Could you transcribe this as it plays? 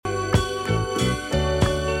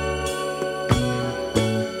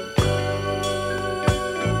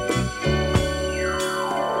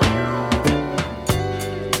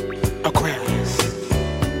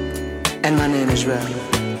ladies rather.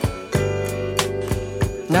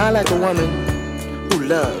 Now I like a woman who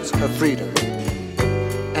loves her freedom,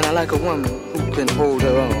 and I like a woman who can hold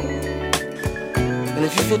her own. And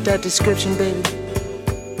if you fit that description, baby,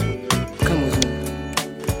 come with me.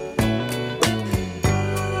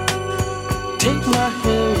 Take my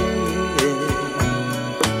hand,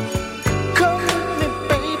 come with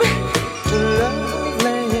me, baby, to love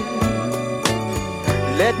land.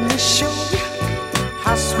 Let me show you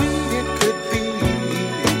how sweet it could be,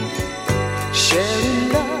 sharing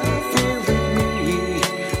love here with me.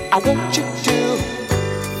 I want you to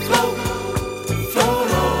float,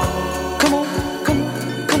 float on. Come on, come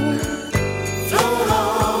on, come on. Float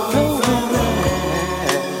on, float on.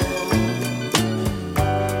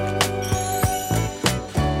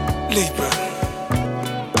 Libra.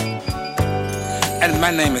 And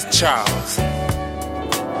my name is Charles.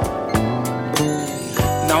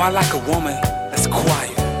 Now I like a woman that's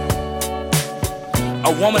quiet,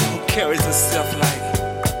 a woman who carries herself like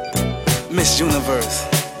Miss Universe.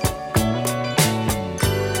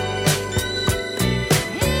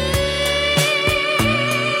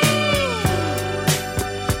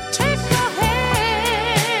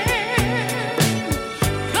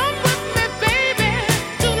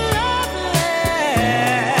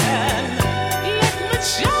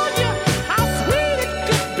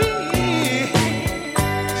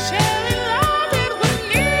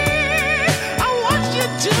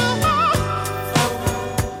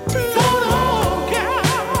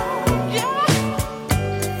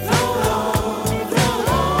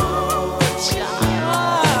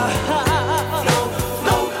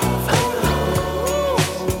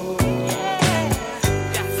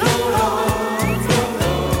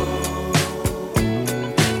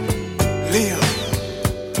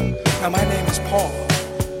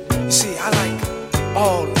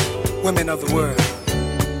 Of the world.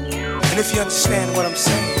 And if you understand what I'm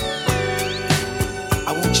saying,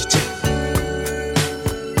 I want you to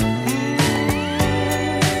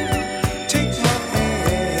take my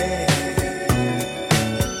hand.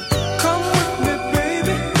 Come with me,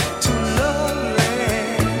 baby, to love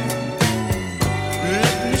land.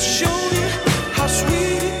 Let me show you how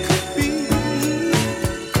sweet it could be,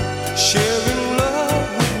 sharing love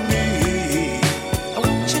with me. I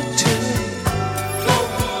want you to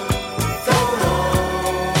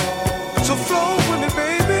flow with me,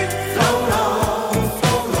 baby. Float on,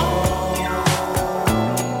 float on.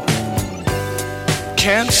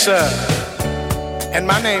 Cancer, and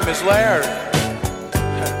my name is Larry.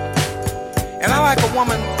 And I like a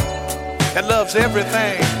woman that loves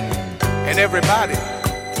everything and everybody.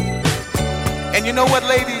 And you know what,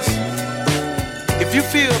 ladies? If you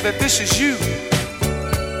feel that this is you,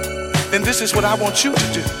 then this is what I want you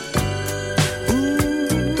to do.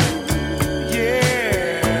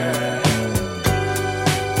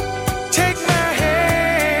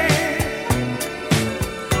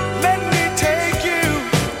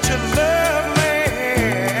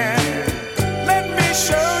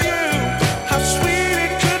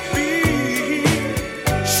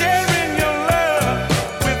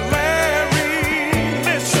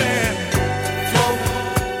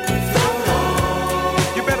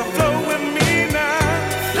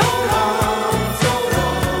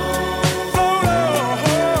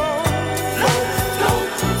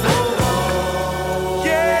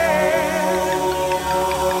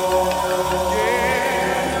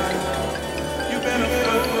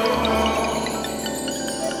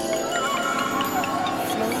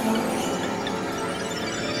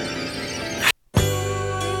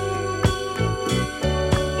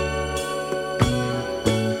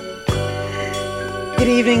 Good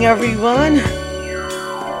evening, everyone.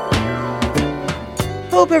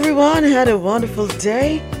 Hope everyone had a wonderful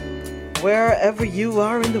day wherever you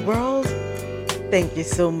are in the world. Thank you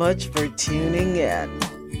so much for tuning in.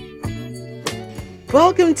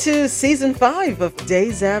 Welcome to Season 5 of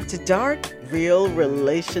Dayz After Dark, Real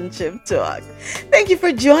Relationship Talk. Thank you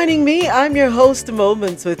for joining me. I'm your host,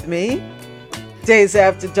 Moments with Me. Dayz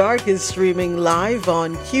After Dark is streaming live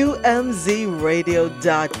on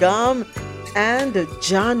QMZRadio.com and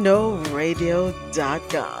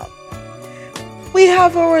JohnoRadio.com. We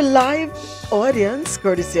have our live audience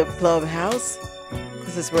courtesy of Clubhouse.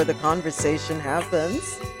 This is where the conversation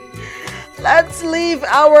happens. Let's leave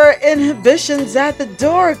our inhibitions at the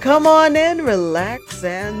door. Come on in, relax,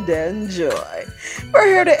 and enjoy. We're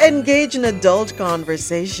here to engage in adult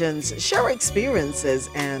conversations, share experiences,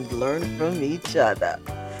 and learn from each other.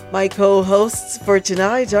 My co-hosts for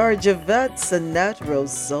tonight are Javette, Sinette,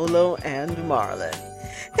 Rosolo, and Marlon.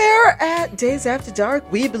 Here at Dayz After Dark,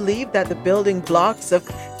 we believe that the building blocks of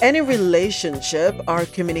any relationship are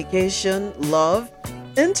communication, love,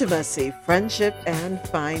 intimacy, friendship, and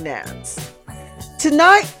finance.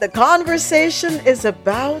 Tonight, the conversation is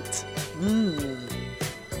about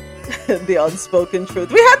the unspoken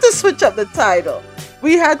truth. We had to switch up the title.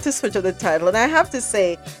 And I have to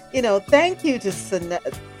say, thank you to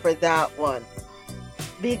Sinette for that one.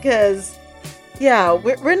 Because, yeah,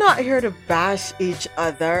 we're not here to bash each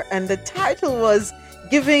other. And the title was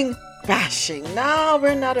Giving Bashing. No,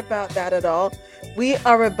 we're not about that at all. We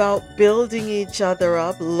are about building each other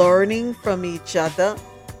up, learning from each other.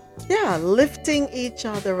 Yeah, lifting each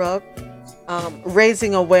other up,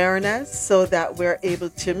 raising awareness so that we're able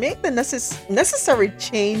to make the necessary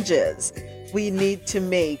changes we need to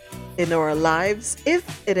make in our lives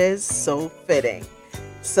if it is so fitting.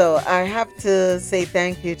 So I have to say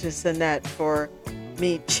thank you to Sinette for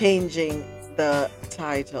me changing the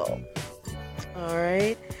title. All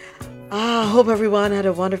right. I hope everyone had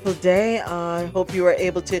a wonderful day. I hope you were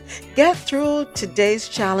able to get through today's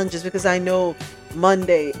challenges because I know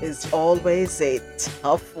Monday is always a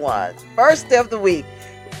tough one. First day of the week.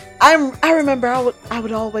 I remember I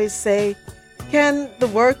would always say, can the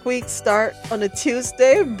work week start on a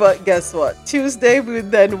Tuesday? But guess what? Tuesday we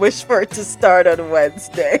would then wish for it to start on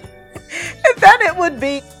Wednesday. And then it would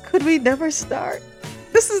be, could we never start?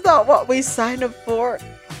 This is not what we signed up for.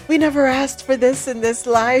 We never asked for this in this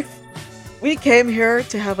life. We came here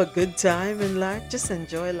to have a good time in life. Just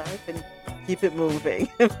enjoy life and keep it moving.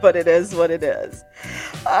 But it is what it is.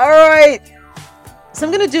 All right. So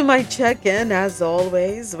I'm going to do my check-in as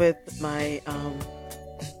always with my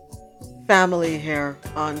family here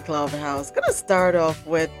on Clubhouse. Going to start off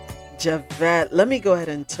with Javette. Let me go ahead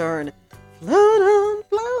and turn. Float on,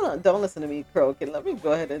 float on. Don't listen to me croaking. Let me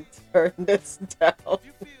go ahead and turn this down.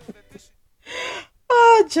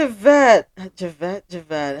 Oh, Javette,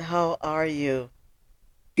 how are you?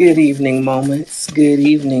 Good evening, Moments. Good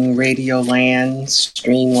evening, Radio Land,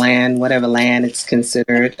 Stream Land, whatever land it's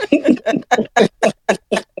considered.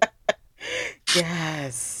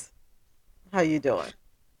 Yes. How you doing?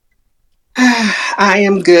 I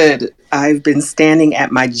am good. I've been standing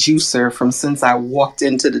at my juicer from since I walked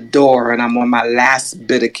into the door, and I'm on my last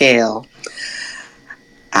bit of kale.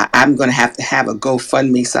 I'm going to have a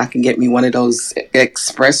GoFundMe so I can get me one of those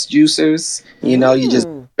express juicers. You know, you just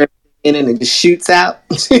put it in and it just shoots out.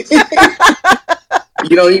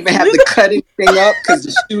 You don't even have to cut anything up because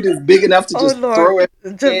the shoot is big enough to just throw it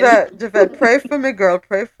in. Javette, pray for me, girl.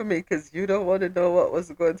 Pray for me because you don't want to know what was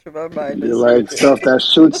going through my mind. You like stuff that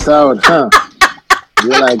shoots out, huh? You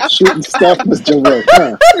like shooting stuff, Miss Javette,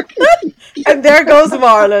 huh? And there goes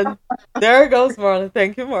Marlon.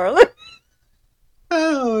 Thank you, Marlon.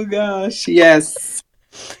 Oh, gosh. Yes.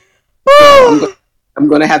 I'm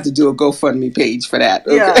going to have to do a GoFundMe page for that.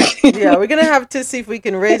 Okay? Yeah. We're going to have to see if we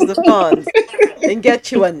can raise the funds and get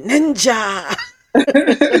you a ninja.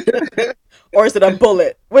 Or is it a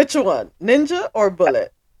bullet? Which one? Ninja or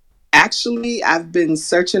bullet? Actually, I've been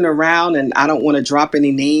searching around and I don't want to drop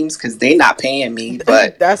any names because they're not paying me.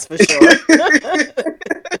 But that's for sure.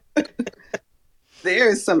 There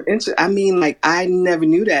is some interest. I mean, like, I never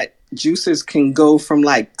knew that juicers can go from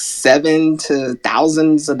like $7,000 to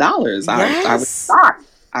thousands of dollars. Yes.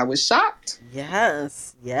 I was shocked.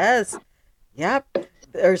 Yes. Yep.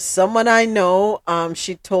 There's someone I know.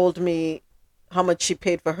 She told me how much she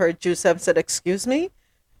paid for her juice. I said, excuse me?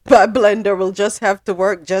 My blender will just have to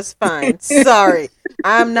work just fine. Sorry,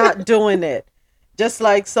 I'm not doing it. Just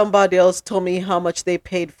like somebody else told me how much they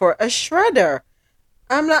paid for a shredder.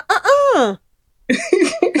 I'm like,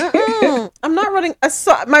 I'm not running.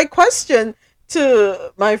 My question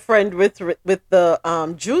to my friend with the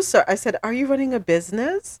juicer, I said, are you running a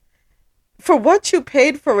business? For what you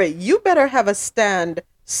paid for it, you better have a stand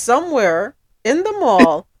somewhere in the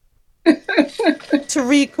mall to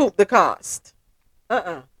recoup the cost.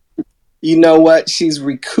 You know what? She's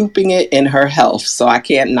recouping it in her health, so I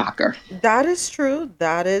can't knock her. That is true.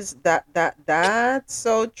 That's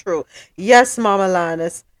so true. Yes, Mama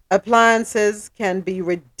Lannis. Appliances can be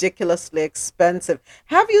ridiculously expensive.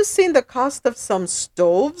 Have you seen the cost of some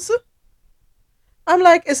stoves? I'm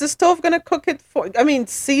like, is the stove going to cook it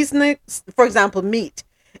season it? For example, meat.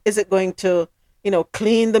 Is it going to,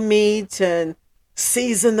 clean the meat and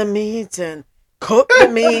season the meat and cook the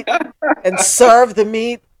meat and serve the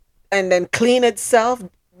meat and then clean itself?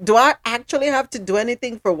 Do I actually have to do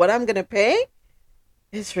anything for what I'm going to pay?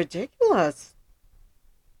 It's ridiculous.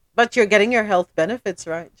 But you're getting your health benefits,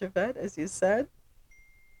 right, Javette, as you said?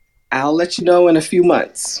 I'll let you know in a few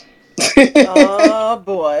months. Oh,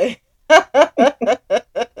 boy.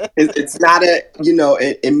 It's not a,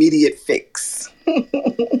 an immediate fix.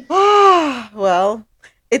 Ah, well,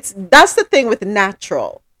 that's the thing with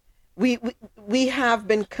natural. We have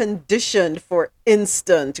been conditioned for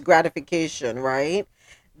instant gratification, right?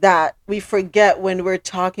 That we forget when we're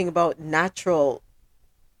talking about natural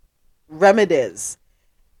remedies.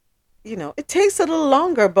 It takes a little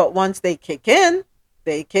longer, but once they kick in,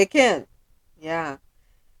 they kick in. Yeah.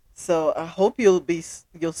 So I hope you'll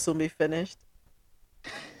soon be finished.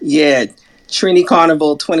 Yeah, Trini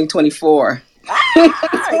Carnival 2024.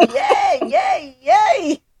 Ah, yay, yay,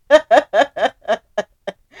 yay.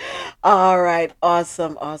 All right,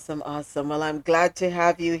 awesome, awesome, awesome. Well, I'm glad to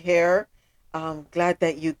have you here. I'm glad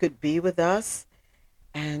that you could be with us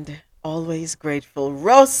and always grateful.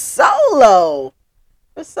 Rosolo.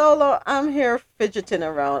 Rosolo, I'm here fidgeting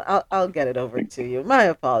around. I'll get it over to you. My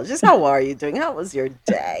apologies. How are you doing? How was your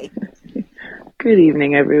day? Good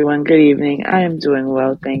evening, everyone. Good evening. I am doing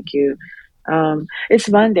well, thank you. It's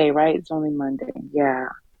Monday, right? It's only Monday. Yeah.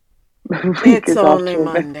 The week It's is off only to a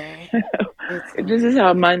good. Monday. It's This is only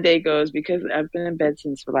how Monday. Monday goes because I've been in bed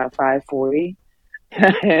since about 5:40.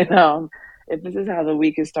 And if this is how the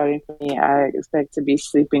week is starting for me, I expect to be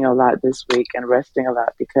sleeping a lot this week and resting a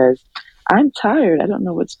lot because I'm tired. I don't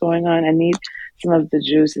know what's going on. I need some of the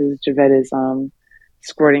juices Javette is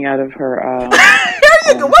squirting out of her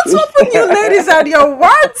Here you go. What's up with you ladies and your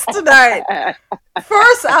words tonight?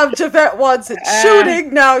 First, Javette wants it uh,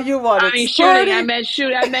 shooting. Now you want I it mean shooting. I squirting. meant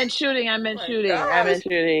shoot. I meant shooting. I Oh meant my shooting. I gosh. meant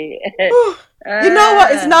shooting. Whew. You know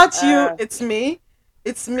what? It's uh, not you. uh, It's me.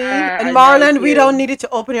 It's me. And Thank Marlon, we don't you. need you to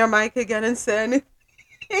open your mic again and say anything.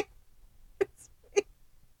 It's me.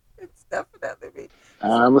 It's definitely me. So,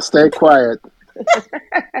 I'm gonna stay quiet.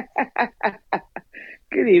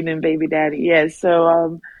 Good evening, baby daddy. Yes, so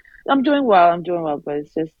I'm doing well. I'm doing well, but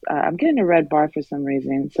it's just I'm getting a red bar for some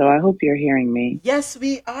reason. So I hope you're hearing me. yes,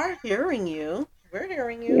 we are hearing you. We're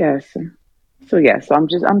hearing you. Yes. So yeah, so I'm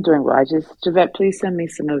doing well. I just Javette, please send me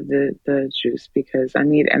some of the juice because I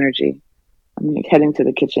need energy. I'm heading to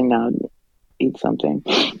the kitchen now to eat something.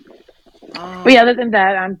 But yeah, Oh, other than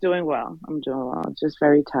that, I'm doing well. I'm doing well. Just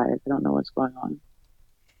very tired. I don't know what's going on.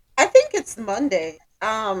 I think it's Monday.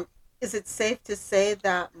 Is it safe to say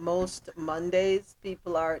that most Mondays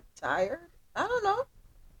people are tired? I don't know.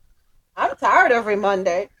 I'm tired every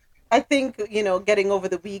Monday. I think, getting over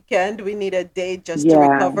the weekend, we need a day just to Yeah.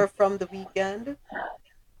 recover from the weekend.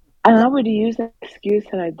 And I would use that excuse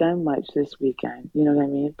had I done much this weekend, you know what I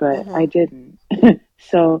mean? But I Mm-hmm. didn't.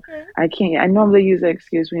 So Okay. I can't. I normally use that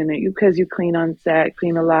excuse when you because you clean on set,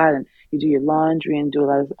 clean a lot, and you do your laundry and do a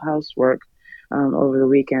lot of housework over the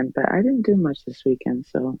weekend. But I didn't do much this weekend,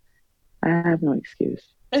 so I have no excuse.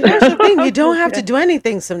 And here's the thing, you don't have to Okay. do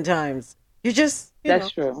anything sometimes. You just, That's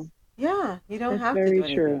true. yeah, you don't That's have to do very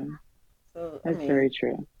anything. true. So, I That's mean, very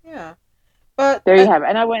true. yeah. But There you have it.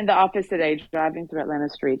 And I went in the office today driving through Atlanta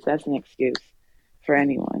streets. That's an excuse for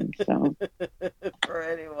anyone. So. for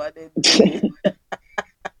anyone indeed.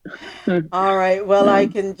 All right. Well, I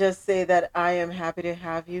Um, can just say that I am happy to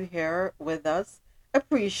have you here with us.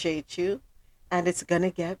 Appreciate you. And it's going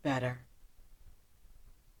to get better.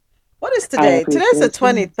 What is I today? Today's the appreciate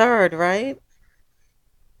you. 23rd, right?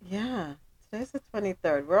 Yeah. Today's the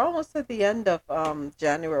 23rd. We're almost at the end of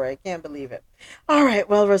January. I can't believe it. All right.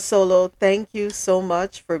 Well, Rosolo, thank you so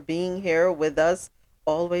much for being here with us.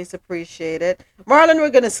 Always appreciate it. Marlon, we're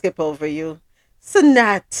going to skip over you.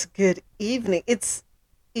 Sanat, good evening. It's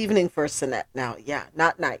evening for Sanat now. Yeah,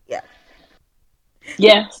 not night yet.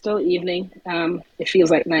 Yeah, still evening. It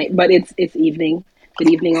feels like night, but it's evening. Good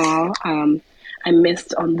evening, all. I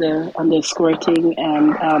missed on the squirting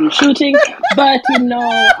and shooting, but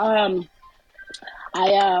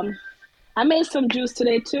I I made some juice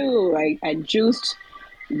today too. I juiced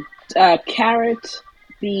carrot,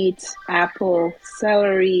 beet, apple,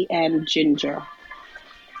 celery, and ginger.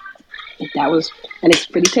 That was, and it's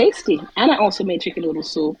pretty tasty. And I also made chicken noodle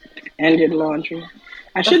soup and did laundry.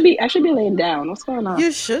 I should be laying down. What's going on?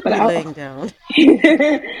 You should But be I laying down.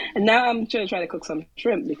 and now I'm trying to cook some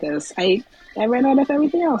shrimp because I ran out of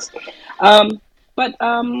everything else. But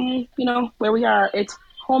where we are, it's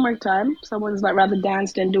homework time. Someone's like rather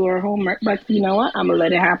dance than do her homework, but you know what? I'm gonna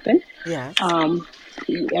let it happen. Yes. Um,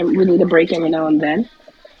 we need a break every now and then.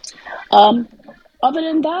 Um, Other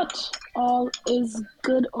than that, all is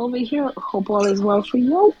good over here. Hope all is well for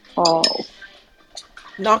you all.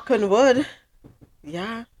 Knock on wood.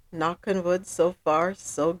 Yeah. Knock on wood. So far,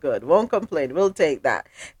 so good. Won't complain. We'll take that.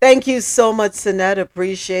 Thank you so much, Sinette.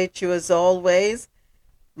 Appreciate you as always.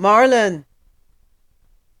 Marlon.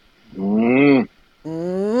 Mm.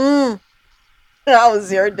 Mm,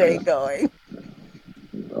 how's your day going?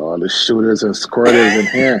 All the shooters and squirters in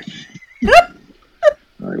here.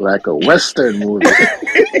 Like a Western movie.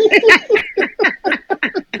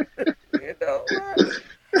 You know what?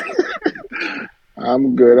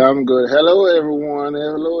 I'm good. Hello, everyone.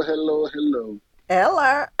 Hello.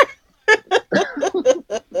 Ella.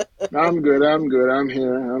 I'm good.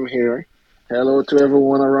 I'm here. Hello to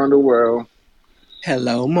everyone around the world.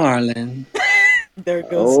 Hello, Marlon. There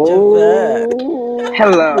goes Javette.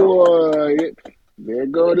 Hello. Boy. There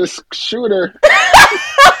go this shooter.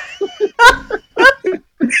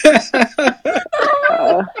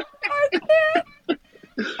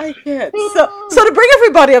 I can't. So to bring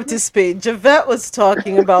everybody up to speed, Javette was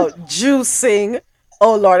talking about juicing.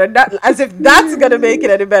 Oh Lord, and that, as if that's gonna make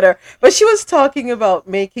it any better. But she was talking about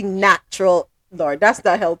making natural. Lord, that's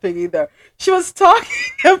not helping either. She was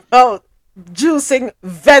talking about juicing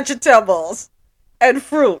vegetables and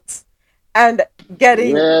fruits and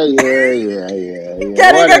getting getting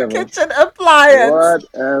Whatever. a kitchen appliance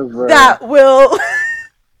Whatever. that will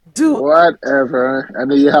do. Whatever. And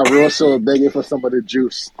then you have Russell begging for some of the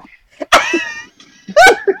juice.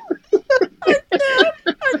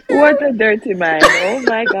 What a dirty mind. Oh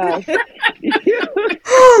my gosh.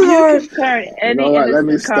 Oh Lord. You can turn any You know what? Let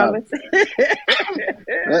me innocent stop. conversation.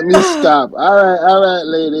 Let me stop. All right,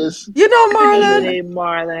 ladies. You know, Marlon. Hey,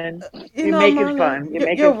 Marlon. You You're know, making Marlon,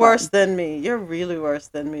 fun. you're worse than me. You're really worse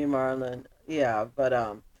than me, Marlon. Yeah, but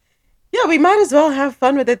yeah, we might as well have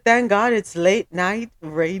fun with it. Thank God it's late night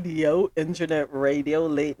radio, internet radio,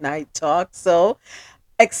 late night talk. So,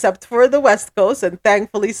 except for the West Coast, and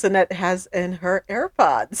thankfully, Sonette has in her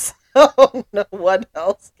AirPods. So no one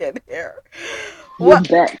else can hear. What?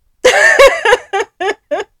 Bet.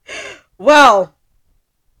 Well,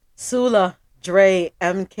 Sula, Dre,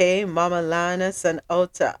 MK, Mama Lannis, and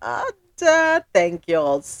Ota Ada, thank you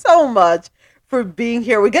all so much for being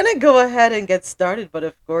here. We're going to go ahead and get started, but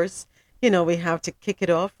of course, you know, we have to kick it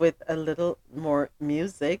off with a little more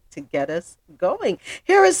music to get us going.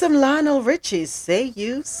 Here is some Lionel Richie, Say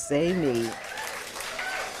You, Say Me.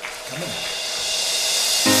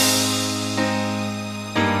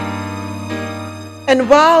 And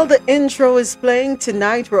while the intro is playing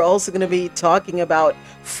tonight, we're also going to be talking about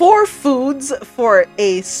 4 foods for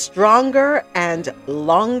a stronger and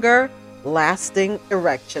longer lasting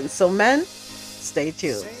erection. So men, stay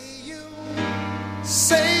tuned. Say you,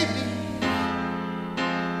 say me,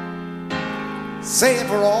 say it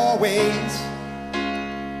for always.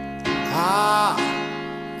 Ah,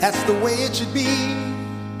 that's the way it should be.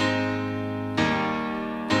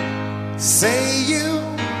 Say you,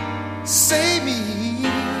 say me,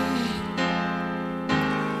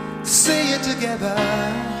 say it together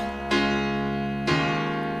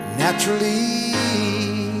naturally.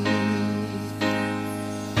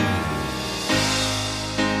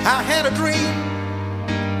 I had a dream,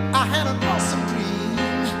 I had an awesome dream.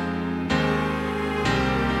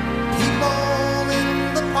 People in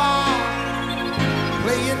the park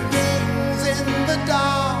playing games in the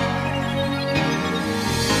dark,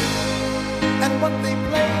 and what they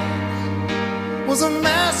played was a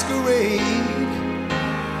masquerade.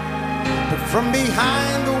 But from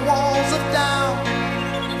behind the walls of doubt,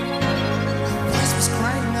 a voice was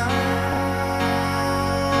crying out.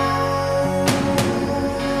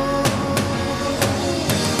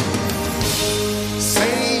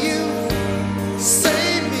 Say you,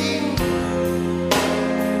 say me,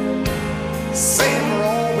 say it for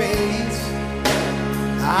always.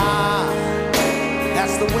 Ah,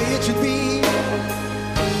 that's the way it should be.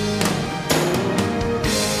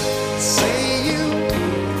 Say you,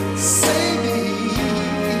 say me,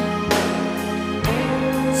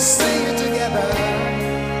 say it together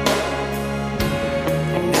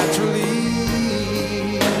naturally.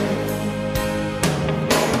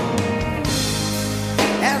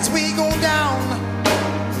 As we go down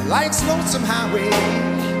life's lonesome highway,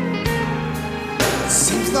 it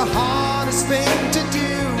seems the hardest thing to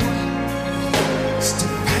do is to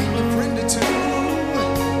find a friend or two.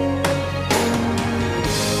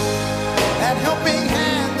 That helping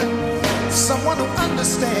hand, someone who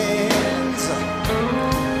understands.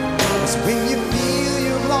 'Cause when you feel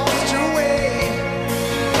you've lost your way,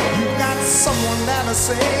 you've got someone that'll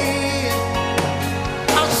say,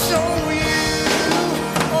 I'll show you.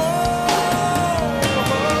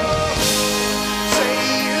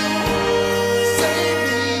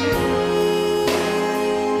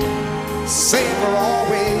 Say it for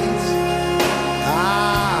always.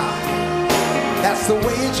 Ah, that's the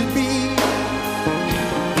way it should be.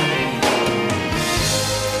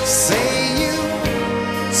 Say you,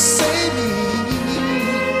 say me,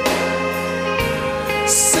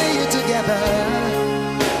 say it together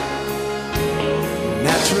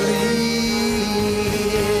naturally.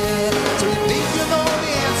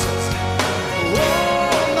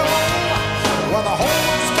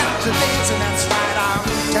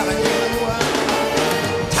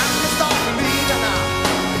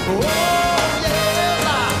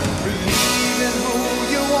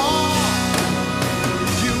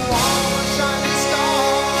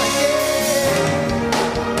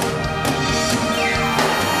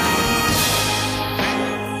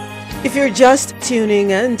 If you're just tuning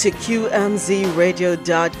in to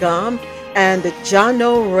QMZRadio.com and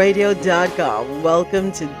JohnoRadio.com,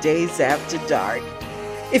 welcome to Dayz After Dark.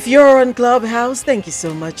 If you're on Clubhouse, thank you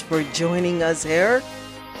so much for joining us here.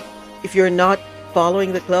 If you're not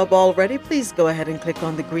following the club already, please go ahead and click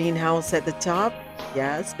on the greenhouse at the top.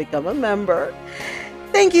 Yes, become a member.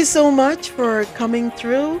 Thank you so much for coming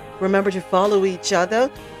through. Remember to follow each other.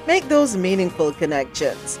 Make those meaningful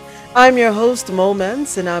connections. I'm your host,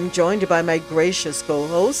 Moments, and I'm joined by my gracious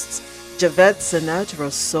co-hosts, Javette, Sanat,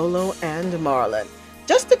 Rosolo, and Marlon.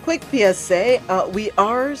 Just a quick PSA, we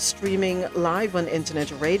are streaming live on internet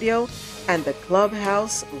radio, and the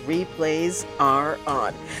Clubhouse replays are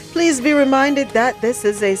on. Please be reminded that this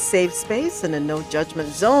is a safe space and a no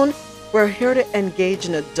judgment zone. We're here to engage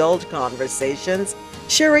in adult conversations,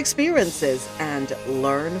 share experiences, and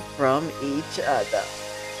learn from each other.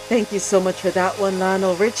 Thank you so much for that one,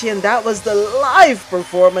 Lionel Richie. And that was the live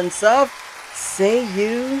performance of Say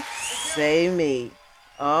You, Say Me.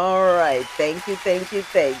 All right. Thank you, thank you,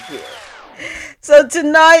 thank you. So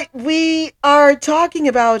tonight we are talking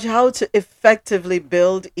about how to effectively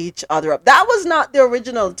build each other up. That was not the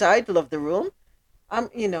original title of the room. I'm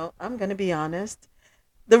going to be honest.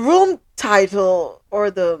 The room title,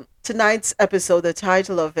 or tonight's episode, the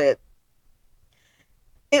title of it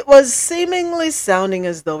was seemingly sounding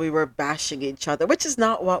as though we were bashing each other, which is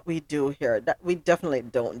not what we do here. That we definitely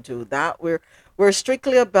don't do that. We're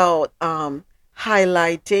strictly about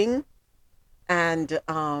highlighting and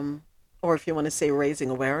or if you want to say raising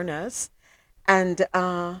awareness and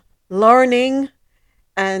learning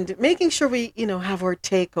and making sure we have our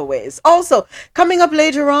takeaways. Also, coming up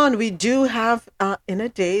later on, we do have In A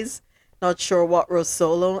Dayz. Not sure what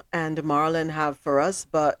Rosolo and Marlon have for us,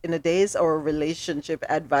 but In A Dayz, our relationship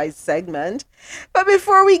advice segment. But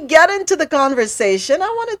before we get into the conversation, I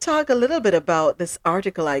want to talk a little bit about this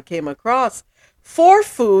article I came across. 4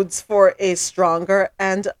 foods for a stronger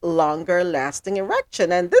and longer lasting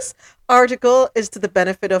erection. And this article is to the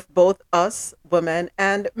benefit of both us, women,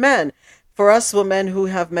 and men. For us women who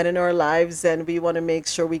have men in our lives and we want to make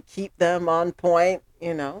sure we keep them on point,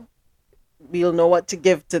 we'll know what to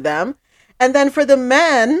give to them. And then for the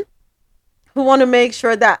men who want to make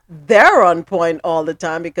sure that they're on point all the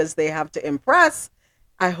time because they have to impress,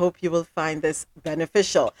 I hope you will find this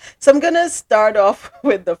beneficial. So I'm going to start off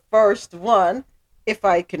with the first one, if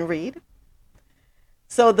I can read.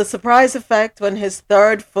 So the surprise effect when his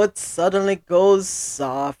third foot suddenly goes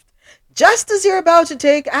soft, just as you're about to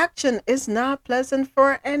take action, is not pleasant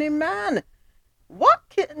for any man. What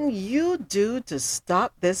can you do to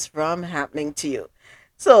stop this from happening to you?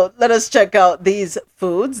 So let us check out these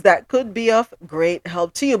foods that could be of great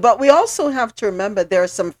help to you. But we also have to remember there are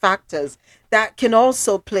some factors that can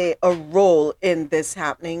also play a role in this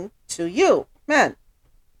happening to you. Man,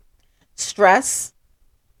 stress,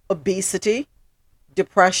 obesity,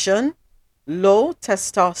 depression, low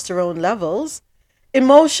testosterone levels,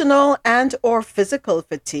 emotional and or physical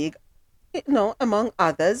fatigue, among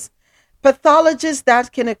others, pathologies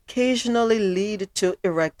that can occasionally lead to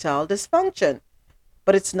erectile dysfunction.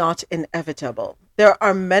 But it's not inevitable. There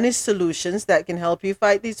are many solutions that can help you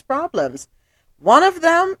fight these problems. One of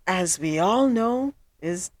them, as we all know,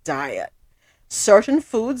 is diet. Certain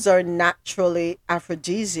foods are naturally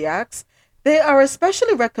aphrodisiacs. They are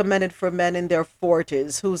especially recommended for men in their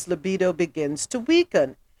 40s whose libido begins to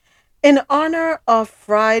weaken. In honor of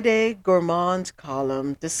Friday Gourmand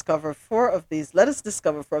column, discover 4 of these. Let us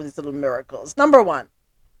discover 4 of these little miracles. Number 1,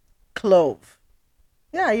 clove.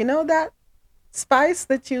 Yeah, you know that spice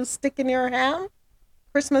that you stick in your ham?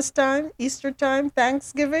 Christmas time, Easter time,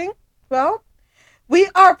 Thanksgiving? Well, we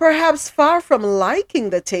are perhaps far from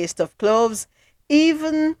liking the taste of cloves,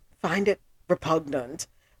 even find it repugnant.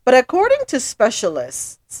 But according to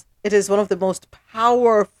specialists, it is one of the most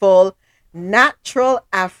powerful natural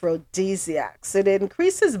aphrodisiacs. It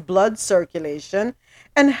increases blood circulation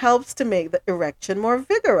and helps to make the erection more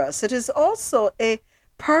vigorous. It is also a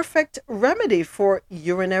perfect remedy for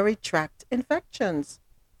urinary tract infections.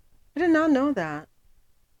 I did not know that.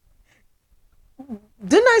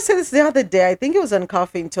 Didn't I say this the other day? I think it was on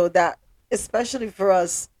Coffee and Toad that, especially for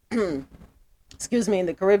us, excuse me, in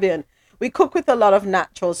the Caribbean, we cook with a lot of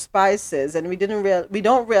natural spices, and we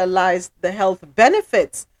don't realize the health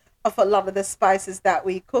benefits of a lot of the spices that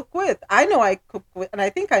we cook with. I know I cook with, and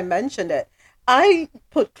I think I mentioned it, I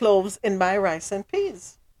put cloves in my rice and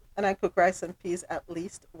peas. And I cook rice and peas at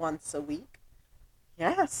least once a week.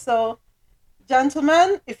 Yeah, so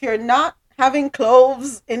gentlemen, if you're not having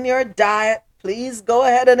cloves in your diet, please go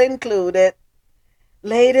ahead and include it.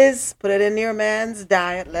 Ladies, put it in your man's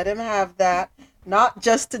diet. Let him have that. Not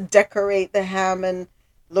just to decorate the ham and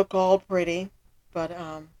look all pretty. But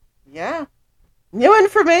yeah, new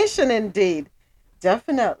information indeed.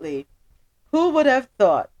 Definitely. Who would have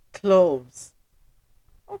thought cloves?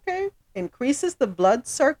 Okay, increases the blood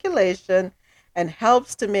circulation and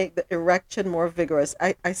helps to make the erection more vigorous.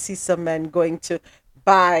 I see some men going to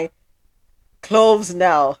buy cloves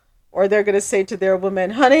now, or they're going to say to their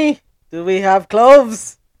woman, honey, do we have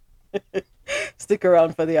cloves? Stick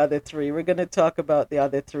around for the other three. We're going to talk about the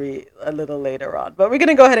other three a little later on, but we're going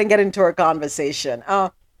to go ahead and get into our conversation.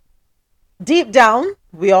 Deep down,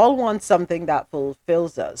 we all want something that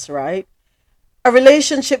fulfills us, right? A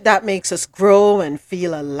relationship that makes us grow and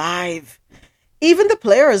feel alive. Even the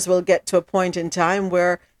players will get to a point in time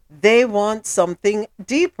where they want something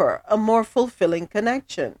deeper, a more fulfilling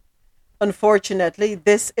connection. Unfortunately,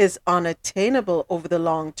 this is unattainable over the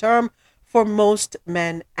long term for most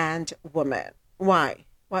men and women. Why?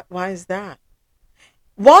 Why is that?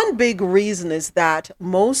 One big reason is that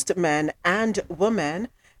most men and women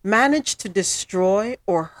manage to destroy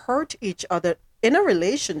or hurt each other in a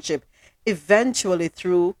relationship eventually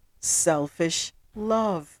through selfish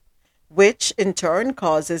love, which in turn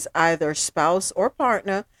causes either spouse or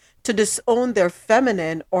partner to disown their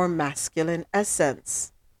feminine or masculine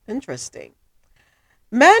essence. Interesting.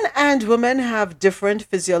 Men and women have different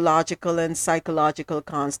physiological and psychological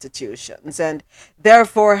constitutions and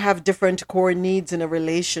therefore have different core needs in a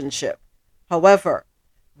relationship. However,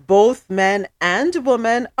 both men and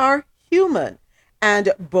women are human,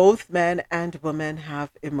 and both men and women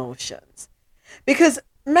have emotions. Because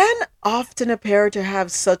men often appear to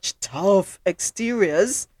have such tough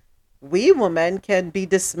exteriors, we women can be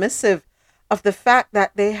dismissive of the fact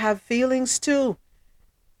that they have feelings too.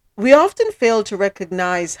 We often fail to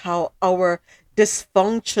recognize how our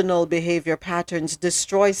dysfunctional behavior patterns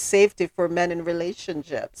destroy safety for men in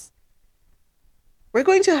relationships. We're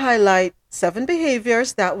going to highlight 7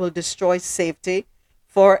 behaviors that will destroy safety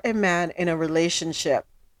for a man in a relationship.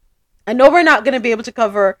 I know we're not going to be able to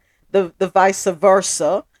cover the vice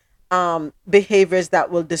versa behaviors that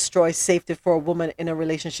will destroy safety for a woman in a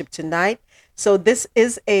relationship tonight. So this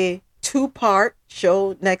is a 2-part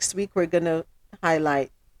show. Next week, we're going to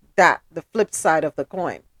highlight that, the flip side of the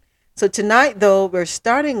coin. So tonight, though, we're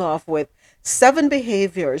starting off with 7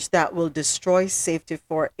 behaviors that will destroy safety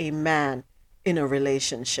for a man in a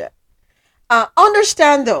relationship.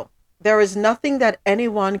 Understand, though, there is nothing that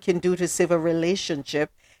anyone can do to save a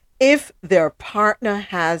relationship if their partner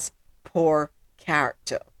has poor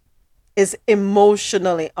character, is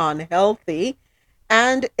emotionally unhealthy,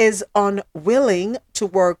 and is unwilling to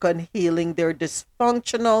work on healing their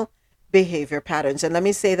dysfunctional behavior patterns. And let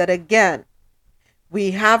me say that again.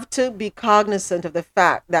 We have to be cognizant of the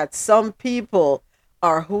fact that some people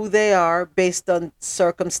are who they are based on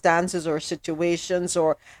circumstances or situations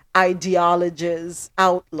or ideologies,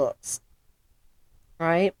 outlooks,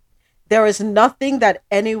 right? There is nothing that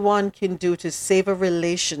anyone can do to save a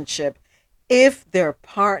relationship if their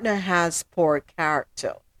partner has poor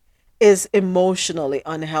character, is emotionally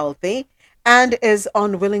unhealthy, and is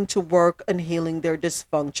unwilling to work on healing their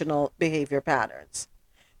dysfunctional behavior patterns.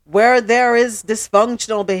 Where there is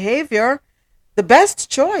dysfunctional behavior, the best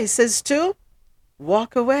choice is to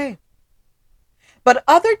walk away. But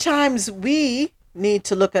other times we need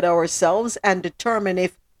to look at ourselves and determine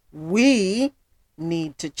if we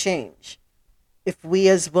need to change. If we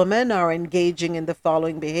as women are engaging in the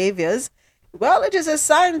following behaviors, well, it is a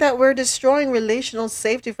sign that we're destroying relational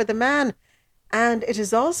safety for the man. And it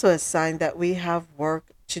is also a sign that we have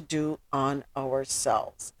work to do on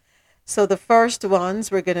ourselves. So the first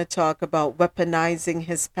ones, we're going to talk about weaponizing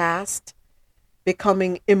his past,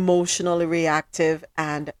 becoming emotionally reactive,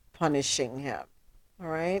 and punishing him. All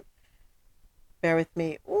right. Bear with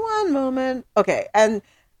me one moment. Okay. And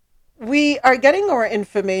we are getting our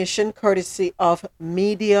information courtesy of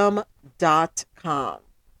medium.com.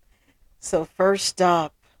 So first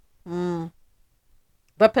up,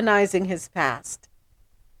 weaponizing his past.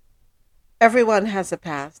 Everyone has a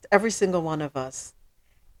past, every single one of us.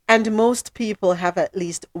 And most people have at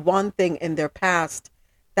least one thing in their past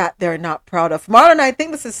that they're not proud of. Marlon, I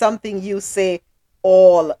think this is something you say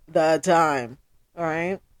all the time. All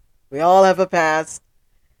right? We all have a past.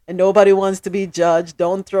 And nobody wants to be judged.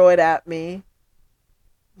 Don't throw it at me.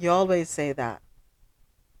 You always say that.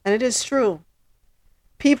 And it is true.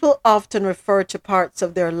 People often refer to parts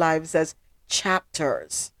of their lives as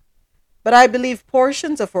chapters. But I believe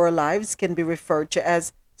portions of our lives can be referred to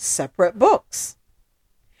as separate books.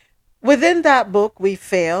 Within that book, we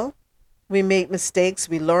fail, we make mistakes,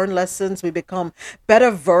 we learn lessons, we become better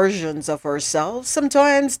versions of ourselves,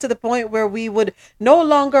 sometimes to the point where we would no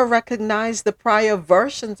longer recognize the prior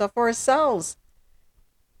versions of ourselves.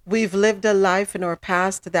 We've lived a life in our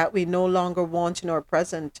past that we no longer want in our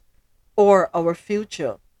present or our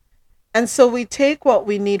future. And so we take what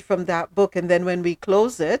we need from that book, and then when we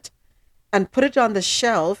close it and put it on the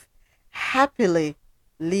shelf, happily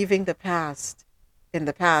leaving the past in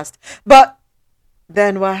the past. But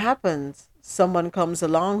then what happens? Someone comes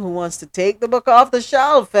along who wants to take the book off the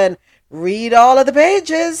shelf and read all of the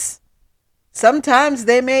pages. Sometimes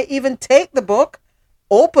they may even take the book,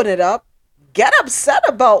 open it up, get upset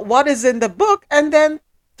about what is in the book, and then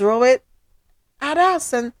throw it at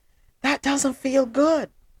us. And that doesn't feel good.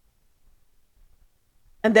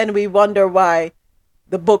 And then we wonder why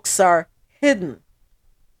the books are hidden.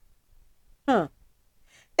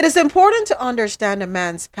 It is important to understand a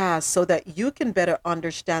man's past so that you can better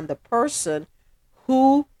understand the person,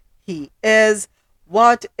 who he is,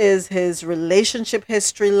 what is his relationship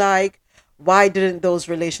history like, why didn't those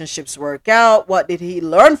relationships work out, what did he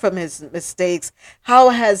learn from his mistakes, how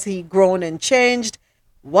has he grown and changed,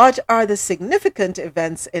 what are the significant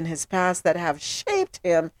events in his past that have shaped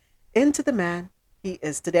him into the man he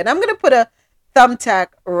is today. And I'm going to put a thumbtack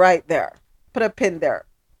right there, put a pin there,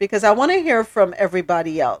 because I want to hear from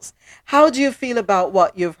everybody else. How do you feel about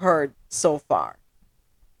what you've heard so far?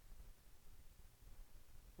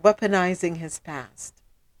 Weaponizing his past.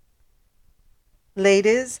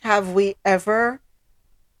 Ladies, have we ever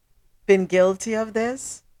been guilty of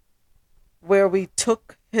this? Where we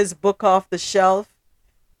took his book off the shelf,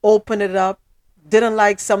 opened it up, didn't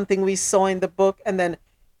like something we saw in the book, and then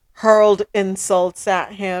hurled insults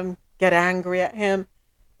at him, get angry at him.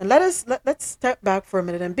 And let's step back for a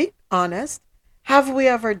minute and be honest. Have we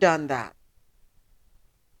ever done that?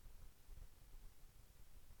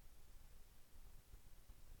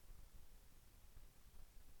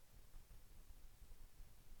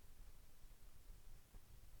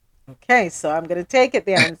 Okay, so I'm going to take it.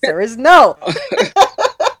 The answer is no.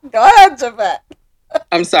 Go ahead, Javette.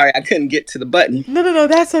 I'm sorry, I couldn't get to the button. No,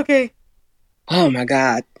 that's okay. Oh my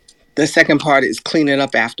God. The second part is cleaning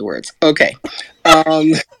up afterwards. Okay.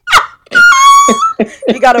 You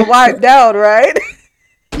got to wipe down, right?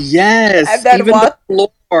 Yes. And then even what? the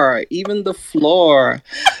floor. Even the floor.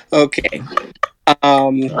 Okay.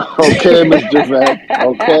 Okay, Miss Javette.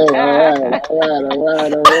 Okay, all right.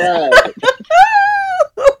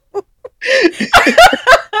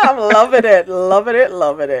 I'm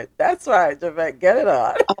loving it. That's right, Javette. Get it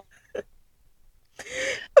on.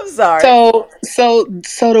 I'm sorry. So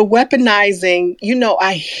the weaponizing,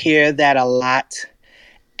 I hear that a lot.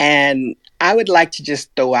 And I would like to just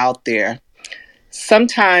throw out there,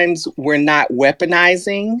 sometimes we're not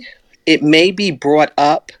weaponizing. It may be brought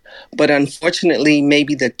up, but unfortunately,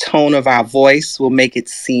 maybe the tone of our voice will make it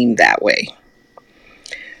seem that way.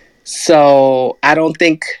 So I don't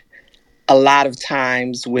think a lot of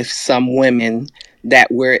times with some women that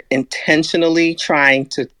we're intentionally trying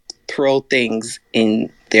to throw things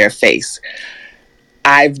in their face.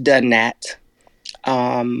 I've done that.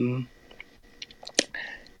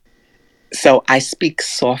 So I speak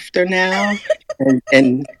softer now,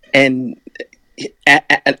 and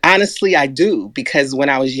honestly, I do, because when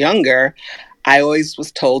I was younger, I always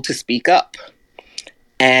was told to speak up,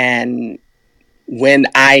 and when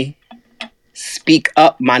I speak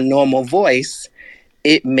up my normal voice,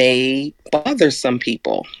 it may bother some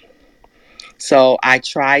people. So I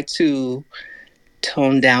try to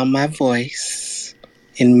tone down my voice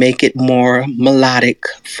and make it more melodic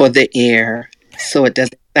for the ear, so it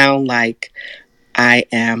doesn't sound like I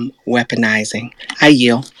am weaponizing. I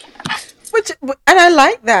yield. And I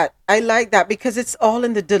like that. I like that because it's all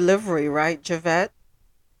in the delivery, right, Javette?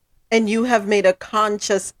 And you have made a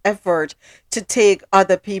conscious effort to take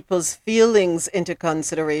other people's feelings into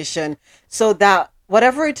consideration so that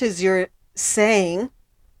whatever it is you're saying,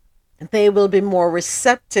 they will be more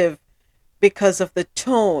receptive because of the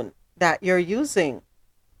tone that you're using.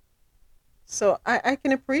 So I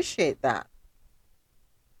can appreciate that.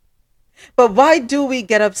 But why do we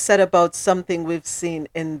get upset about something we've seen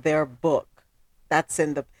in their book? That's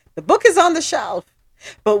in the book is on the shelf.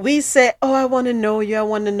 But we say, oh, I want to know you. I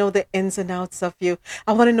want to know the ins and outs of you.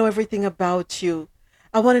 I want to know everything about you.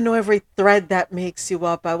 I want to know every thread that makes you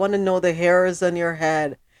up. I want to know the hairs on your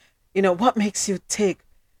head. What makes you tick?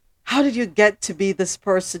 How did you get to be this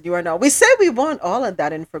person you are now? We say we want all of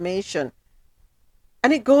that information.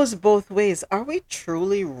 And it goes both ways. Are we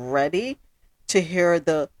truly ready to hear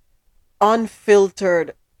the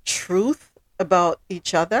unfiltered truth about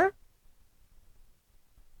each other?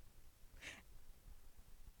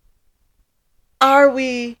 Are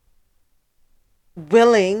we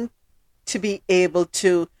willing to be able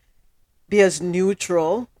to be as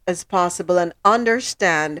neutral as possible and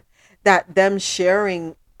understand that them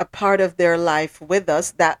sharing a part of their life with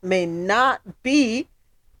us that may not be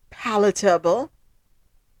palatable,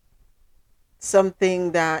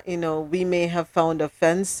 something that, we may have found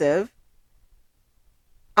offensive,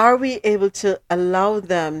 are we able to allow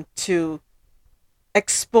them to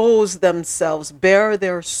expose themselves, bare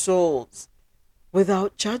their souls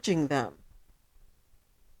without judging them?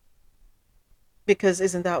 Because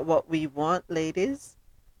isn't that what we want, ladies?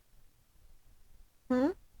 Hmm?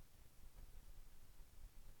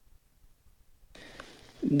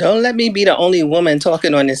 Don't let me be the only woman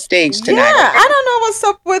talking on this stage Yeah, tonight, okay? I don't know what's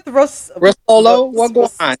up with Rosolo, what going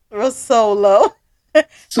on? Rosolo.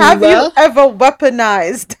 Have you Sula? ever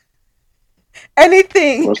weaponized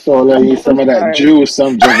anything? Rosola I'm needs so some of that sorry. juice,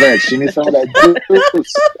 some Javette. She needs some of that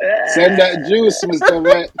juice. Send that juice, Miss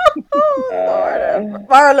Javette. Oh, Lord. Uh,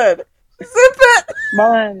 Marlon, zip it.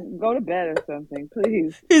 Marlon, go to bed or something,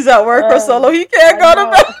 please. He's at work, Rosolo. He can't go to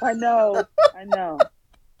bed. I know.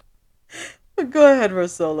 Go ahead,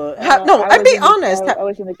 Rosolo. No, I and was be in honest. I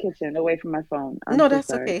was in the kitchen, away from my phone. I'm No, so that's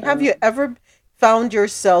sorry. okay. Have you ever found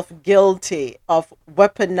yourself guilty of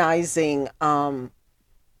weaponizing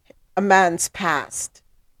a man's past?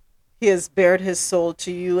 He has bared his soul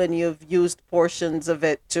to you, and you've used portions of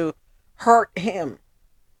it to hurt him.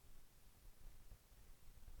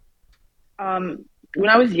 When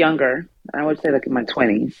I was younger, I would say like in my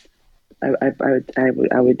 20s,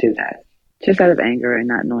 I would do that just out of anger and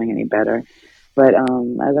not knowing any better. But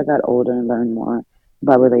as I got older and learned more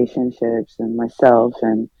about relationships and myself,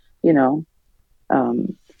 and you know,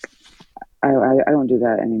 um, I don't do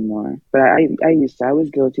that anymore. But I used to. I was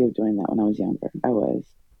guilty of doing that when I was younger. I was.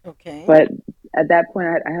 Okay. But at that point,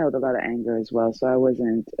 I held a lot of anger as well. So I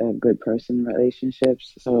wasn't a good person in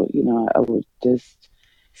relationships. So, I would just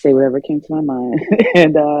say whatever came to my mind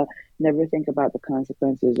and never think about the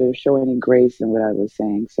consequences or show any grace in what I was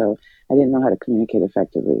saying. So I didn't know how to communicate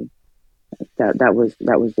effectively. That was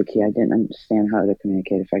the key. I didn't understand how to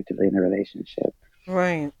communicate effectively in a relationship.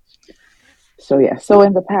 Right. So yeah. So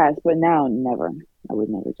in the past, but now never. I would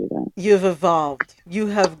never do that. You've evolved. You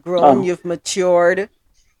have grown. Oh, You've matured.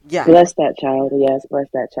 Yeah. bless that child. Yes, bless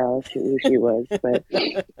that child. Who she was, but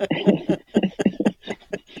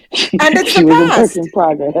And it's the she was a work in past.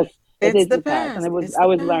 progress. It It's is the the past, and past. It's I the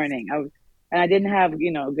was past. learning. And I didn't have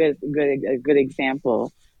a good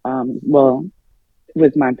example. Well,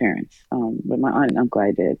 with my parents, with my aunt and uncle,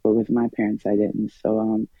 I did, but with my parents, I didn't.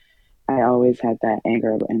 So I always had that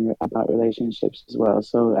anger about relationships as well.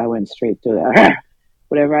 So I went straight to that.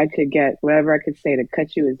 Whatever I could get, whatever I could say to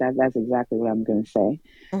cut you, that's exactly what I'm going to say.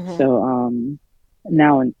 Hmm. So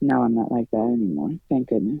now I'm not like that anymore. Thank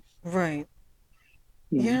goodness. Right.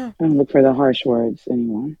 Yeah, Yeah. I don't look for the harsh words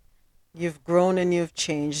anymore. You've grown and you've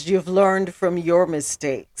changed. You've learned from your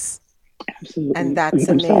mistakes. And Absolutely. that's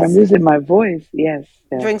I'm sorry, I'm amazing. losing my voice. Yes,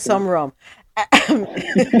 yes, Drink yes. some rum.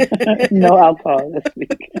 No alcohol this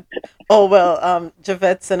week. Oh, well,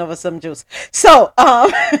 Javette sent over some juice. So,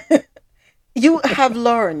 you have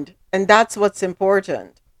learned, and that's what's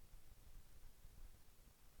important.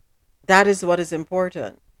 That is what is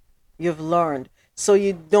important. You've learned. So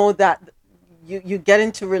you know that you get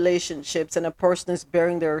into relationships and a person is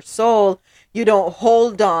bearing their soul, you don't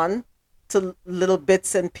hold on to little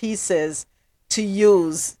bits and pieces to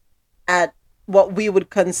use at what we would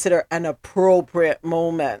consider an appropriate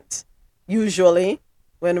moment. Usually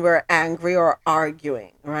when we're angry or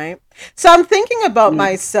arguing, right? So I'm thinking about Yeah.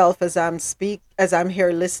 myself as I'm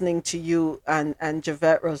here listening to you and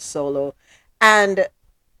Javette Rosolo, and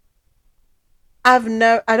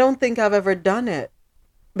I don't think I've ever done it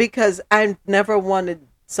because I've never wanted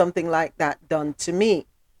something like that done to me.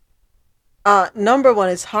 Number one,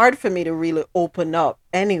 it's hard for me to really open up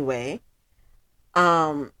anyway.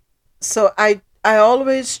 Um, so I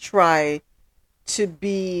always try to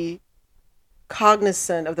be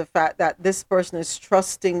cognizant of the fact that this person is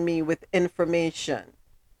trusting me with information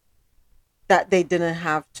that they didn't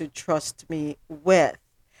have to trust me with.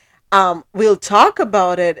 We'll talk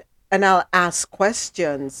about it and I'll ask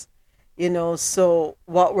questions, so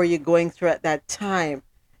what were you going through at that time?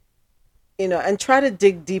 And try to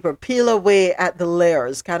dig deeper, peel away at the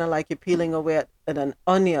layers, kind of like you're peeling away at an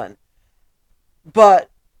onion. But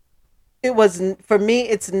for me,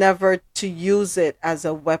 it's never to use it as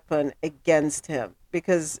a weapon against him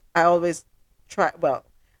because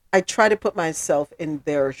I try to put myself in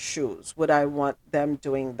their shoes. Would I want them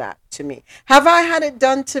doing that to me? Have I had it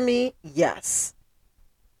done to me? Yes.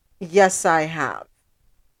 Yes, I have.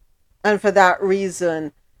 And for that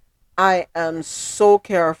reason, I am so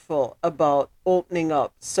careful about opening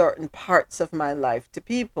up certain parts of my life to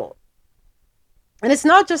people. And it's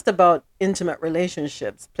not just about intimate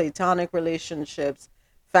relationships, platonic relationships,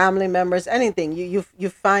 family members, anything, you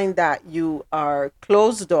find that you are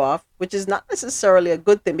closed off, which is not necessarily a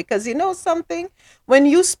good thing, because you know something, when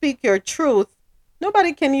you speak your truth,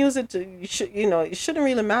 nobody can use it to it shouldn't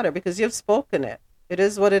really matter because you've spoken it. It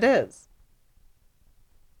is what it is.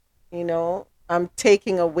 I'm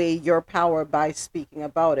taking away your power by speaking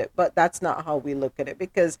about it, but that's not how we look at it,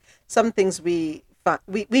 because some things we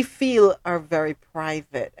feel are very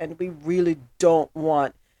private and we really don't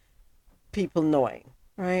want people knowing,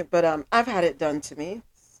 right? But I've had it done to me.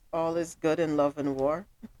 All is good in love and war.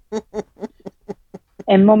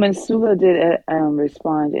 And Moment Sula did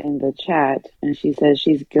respond in the chat, and she says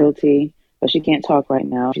she's guilty, but she can't talk right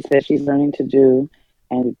now. She says she's learning to do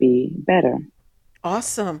and be better.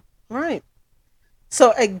 Awesome. Right.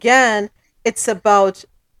 So again, it's about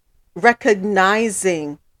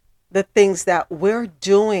recognizing the things that we're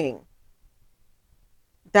doing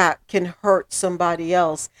that can hurt somebody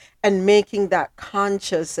else and making that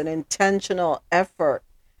conscious and intentional effort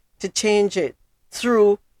to change it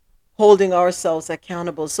through holding ourselves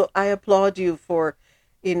accountable. So I applaud you for,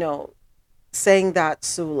 saying that,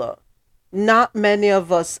 Sula. Not many of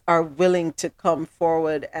us are willing to come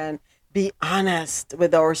forward and be honest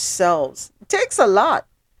with ourselves. It takes a lot.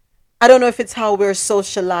 I don't know if it's how we're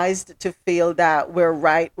socialized to feel that we're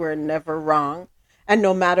right, we're never wrong. And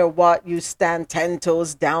no matter what, you stand 10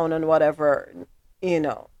 toes down and whatever, you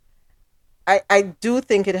know. I do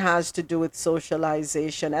think it has to do with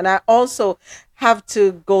socialization. And I also have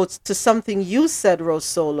to go to something you said,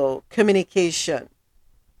 Rosolo, communication.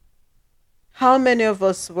 How many of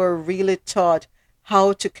us were really taught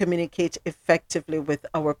how to communicate effectively with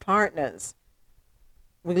our partners?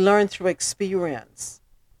 We learn through experience,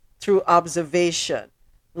 through observation,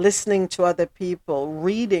 listening to other people,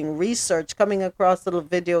 reading, research, coming across little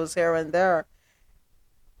videos here and there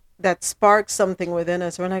that spark something within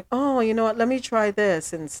us. We're like, oh, you know what? Let me try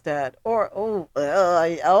this instead. Or,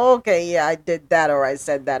 okay, yeah, I did that, or I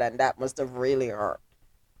said that, and that must have really hurt.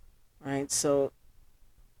 Right? So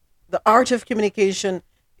the art of communication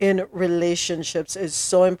in relationships is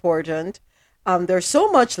so important. There's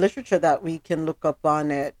so much literature that we can look up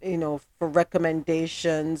on it, for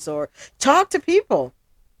recommendations or talk to people.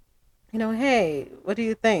 Hey, what do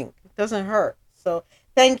you think? It doesn't hurt. So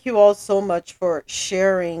thank you all so much for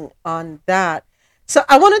sharing on that. So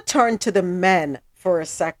I want to turn to the men for a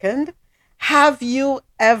second. Have you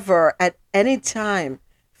ever at any time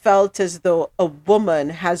felt as though a woman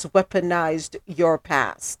has weaponized your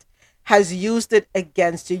past, has used it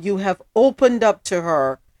against you? You have opened up to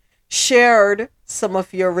her, shared some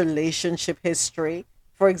of your relationship history,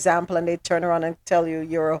 for example, and they turn around and tell you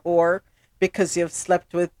you're a whore because you've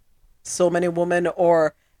slept with so many women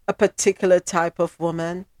or a particular type of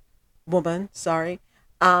woman, sorry.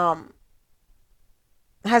 Has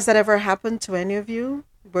that ever happened to any of you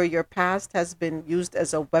where your past has been used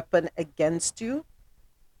as a weapon against you?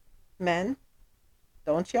 Men,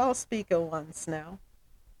 don't y'all speak at once now.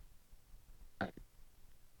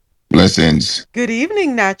 Blessings. Good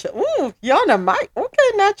evening, Natural. Ooh, you're on the mic.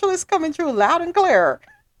 Okay, Natural is coming through loud and clear.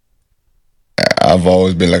 I've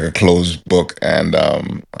always been like a closed book, and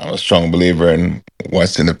I'm a strong believer in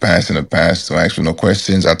what's in the past. In the past, so I ask me no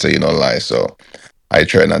questions. I'll tell you no lies. So I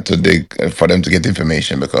try not to dig for them to get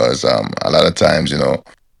information because a lot of times,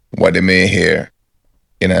 what they may hear,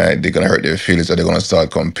 they're gonna hurt their feelings, or they're gonna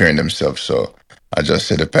start comparing themselves. So I just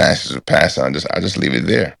say the past is the past, and I just leave it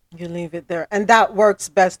there. You leave it there, and that works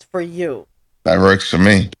best for you. That works for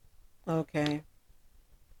me. Okay.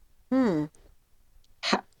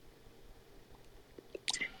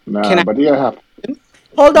 Nah, but yeah,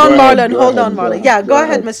 Hold on, Marlon. Go ahead, Marlon. Yeah, go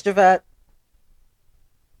ahead, Mr. Vet.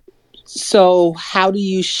 So, how do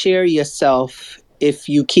you share yourself if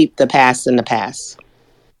you keep the past in the past?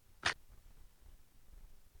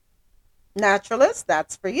 Naturalist,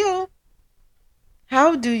 that's for you.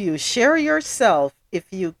 How do you share yourself if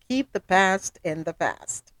you keep the past in the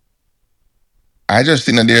past? I just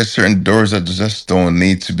think that there are certain doors that just don't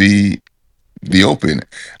need to be open.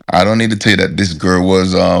 I don't need to tell you that this girl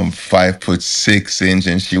was 5'6"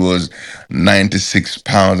 and she was 96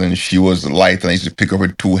 pounds and she was light and I used to pick up her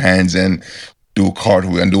two hands and do a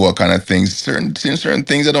cartwheel and do all kind of things. Certain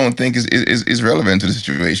things I don't think is relevant to the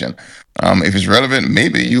situation. If it's relevant,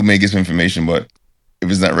 maybe you may get some information, but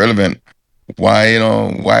if it's not relevant, why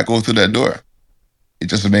go through that door? It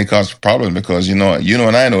just may cause problems because and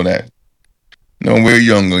I know that. When we were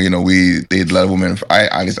younger, we dated a lot of women.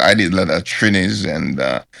 I guess I did a lot of Trinis and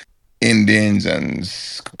Indians and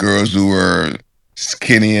girls who were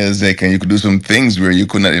skinny as they can. You could do some things where you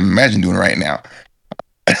could not imagine doing right now.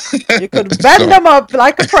 You could bend them up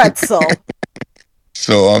like a pretzel.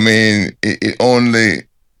 So, I mean, it only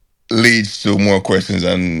leads to more questions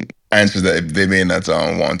and answers that they may not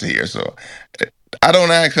want to hear. So I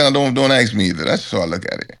don't ask, and I don't ask me either. That's how I look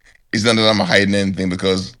at it. It's not that I'm hiding anything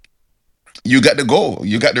because you got the goal,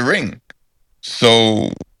 you got the ring. So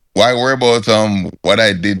why worry about what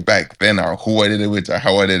I did back then or who I did it with or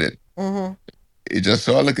how I did it? Mm-hmm. It's just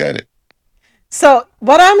so I look at it. So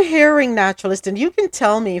what I'm hearing, naturalist, and you can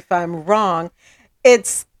tell me if I'm wrong,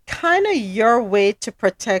 it's kind of your way to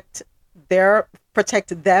protect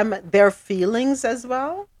them, their feelings as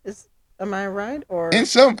well. Am I right? Or In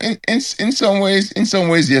some ways,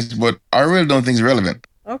 yes, but I really don't think it's relevant.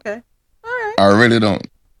 okay. All right. I really don't.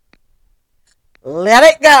 Let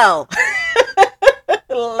it go.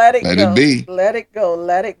 Let it Let it go. be. Let it go.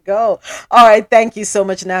 Let it go. All right. Thank you so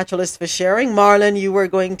much, naturalist, for sharing. Marlon, you were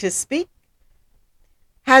going to speak.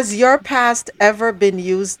 Has your past ever been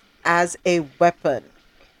used as a weapon?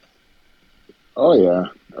 Oh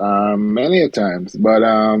yeah, many a times. But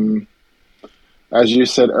as you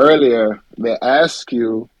said earlier, they ask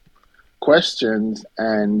you questions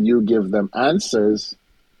and you give them answers.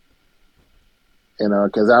 You know,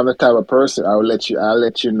 because I'm the type of person I'll let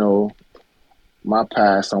you know my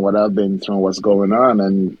past and what I've been through, and what's going on,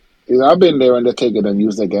 and you know, I've been there and they take it and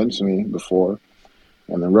use it against me before,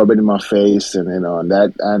 and then rub it in my face, and you know,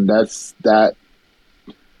 that's that.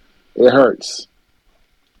 It hurts.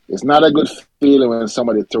 It's not a good feeling when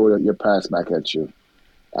somebody throw your past back at you,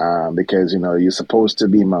 because you know you're supposed to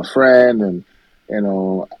be my friend, and you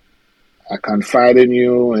know I confide in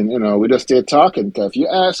you, and you know we just stay talking. Cause if you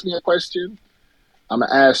ask me a question, I'm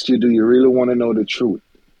gonna ask you, do you really want to know the truth?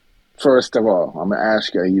 First of all, I'm gonna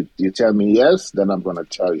ask you. You tell me yes, then I'm gonna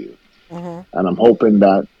tell you, Mm-hmm. and I'm hoping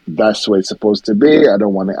that that's the way it's supposed to be. I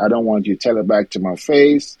don't want you to tell it back to my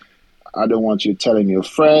face. I don't want you telling your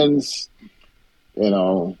friends. You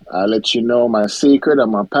know, I let you know my secret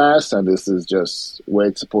and my past, and this is just where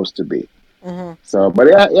it's supposed to be. Mm-hmm. So, but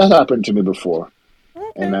it happened to me before,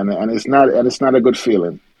 Okay. and it's not a good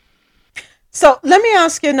feeling. So let me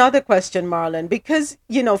ask you another question, Marlon, because,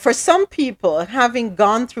 for some people, having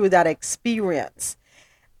gone through that experience,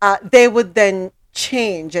 they would then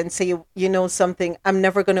change and say, you know something, I'm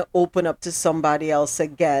never going to open up to somebody else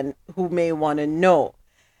again who may want to know.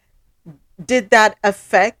 Did that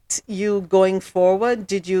affect you going forward?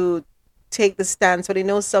 Did you take the stance when you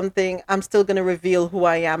know something, I'm still going to reveal who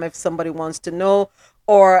I am if somebody wants to know?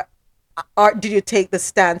 Or did you take the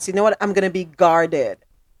stance, you know what, I'm going to be guarded,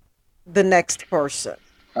 the next person?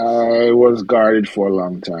 I was guarded for a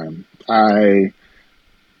long time.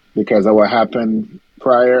 Because of what happened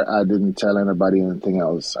prior, I didn't tell anybody anything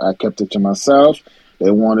else. I kept it to myself. They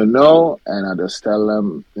want to know, and I just tell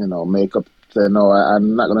them, make up. Say, no,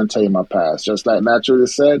 I'm not going to tell you my past. Just like Naturally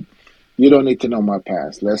said, you don't need to know my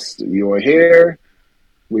past. You're here.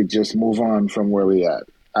 We just move on from where we at.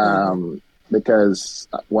 Mm-hmm. Because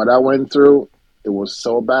what I went through, it was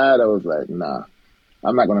so bad. I was like, nah,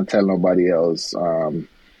 I'm not going to tell nobody else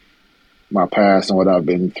my past and what I've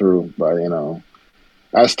been through. But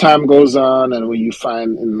as time goes on, and when you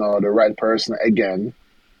find the right person again,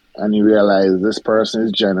 and you realize this person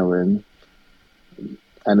is genuine,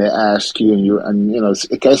 and they ask you,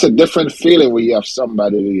 it's a different feeling when you have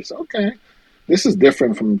somebody who you say, okay, this is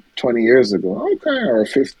different from 20 years ago, okay, or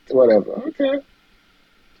 50, whatever, okay,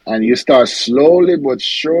 and you start slowly but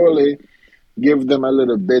surely give them a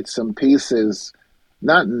little bits and pieces,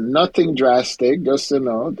 nothing drastic, just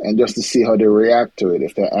and just to see how they react to it.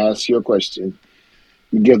 If they ask you a question,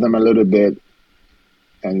 you give them a little bit,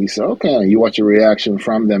 and you say, okay, and you watch a reaction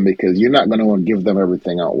from them, because you're not going to want to give them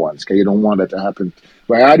everything at once, because you don't want that to happen.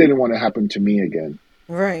 But I didn't want it to happen to me again.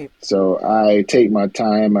 Right. So I take my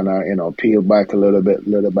time, and I, peel back a little bit,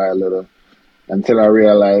 little by little, until I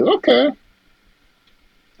realize, okay,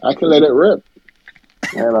 I can let it rip.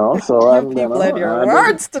 So You people and your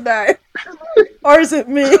words tonight. Or is it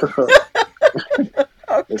me?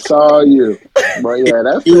 It's all you. But yeah,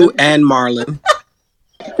 that's you it. and Marlon.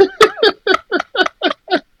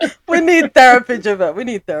 We need therapy, Javette. We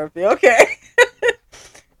need therapy. Okay.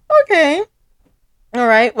 Okay. All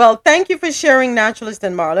right. Well, thank you for sharing, Naturalist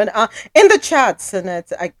and Marlon. In the chat,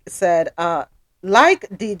 Sinette, I said, like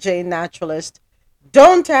DJ Naturalist,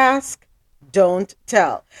 don't ask, don't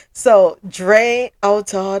tell. So, Dre,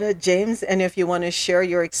 Autada, James, and if you want to share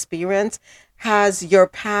your experience, has your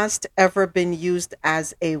past ever been used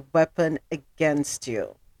as a weapon against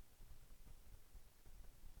you?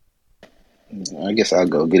 I guess I'll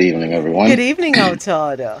go. Good evening, everyone. Good evening,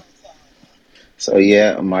 Autada. So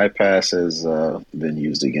yeah, my past has been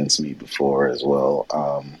used against me before as well.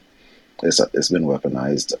 It's been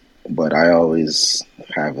weaponized, but I always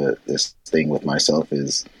have this thing with myself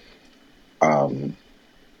is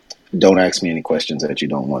don't ask me any questions that you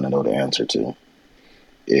don't want to know the answer to.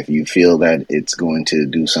 If you feel that it's going to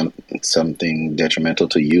do something detrimental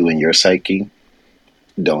to you and your psyche,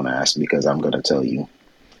 don't ask, because I'm going to tell you.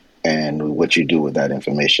 And what you do with that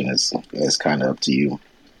information is kind of up to you.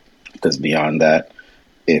 Because beyond that,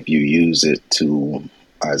 if you use it to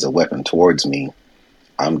as a weapon towards me,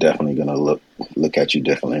 I'm definitely going to look at you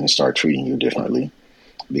differently and start treating you differently,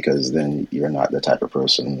 because then you're not the type of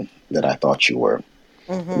person that I thought you were.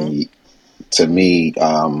 Mm-hmm. To me,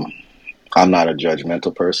 I'm not a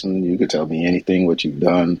judgmental person. You could tell me anything, what you've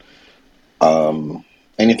done,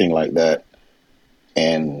 anything like that,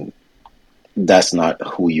 and that's not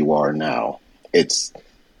who you are now. It's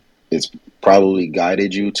probably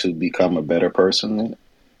guided you to become a better person,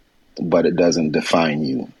 but it doesn't define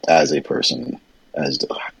you as a person as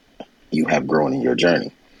you have grown in your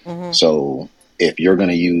journey. Mm-hmm. So if you're going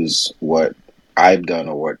to use what I've done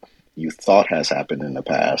or what you thought has happened in the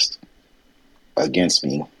past against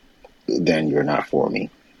me, then you're not for me.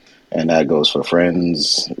 And that goes for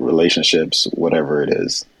friends, relationships, whatever it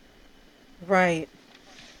is. Right.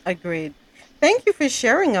 Agreed. Thank you for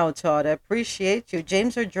sharing out, Todd. I appreciate you.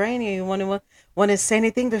 James or Drainy, you want to say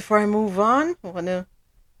anything before I move on? Want to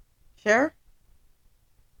share?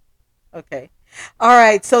 Okay. All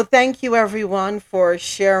right. So thank you everyone for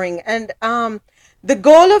sharing. And the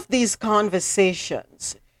goal of these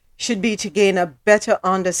conversations should be to gain a better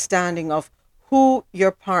understanding of who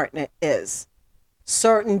your partner is.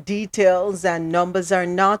 Certain details and numbers are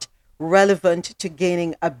not relevant to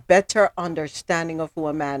gaining a better understanding of who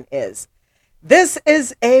a man is. This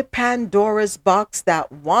is a Pandora's box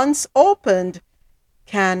that once opened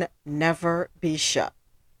can never be shut.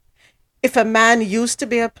 If a man used to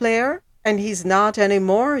be a player and he's not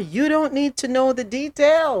anymore, you don't need to know the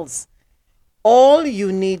details. All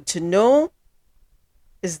you need to know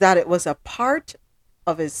is that it was a part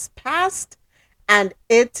of his past, and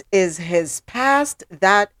it is his past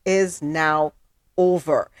that is now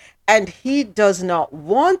over. And he does not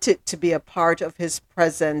want it to be a part of his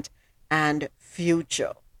present and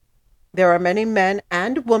future. There are many men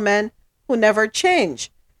and women who never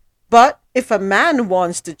change. But if a man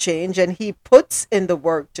wants to change and he puts in the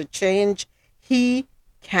work to change, he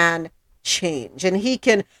can change. And he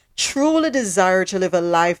can truly desire to live a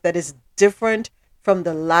life that is different from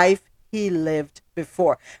the life he lived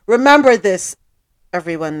before. Remember this,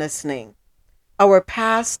 everyone listening. Our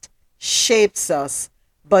past shapes us,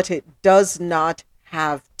 but it does not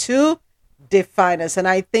have to define us. And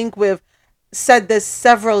I think we've said this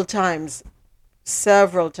several times.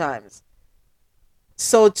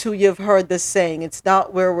 So too, you've heard the saying, it's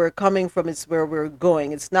not where we're coming from, it's where we're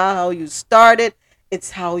going. It's not how you started,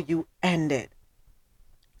 it's how you ended.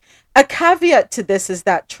 A caveat to this is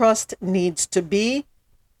that trust needs to be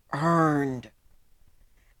earned.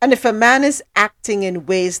 And if a man is acting in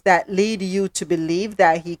ways that lead you to believe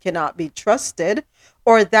that he cannot be trusted,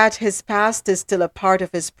 or that his past is still a part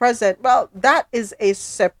of his present, well, that is a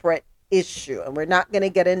separate issue, and we're not going to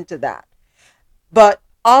get into that. But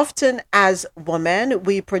often as women,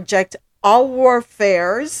 we project our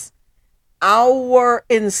fears, our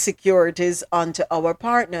insecurities onto our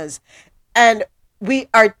partners. And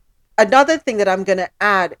another thing that I'm going to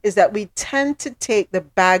add is that we tend to take the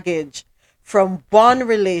baggage from one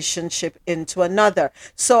relationship into another.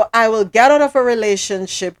 So I will get out of a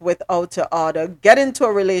relationship with Outer Order, get into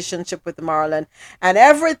a relationship with Marlon, and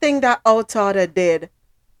everything that Outer Order did,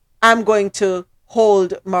 I'm going to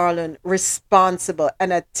hold Marlon responsible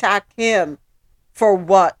and attack him for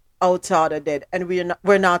what Outer Order did. And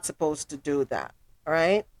we're not supposed to do that. All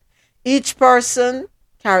right? Each person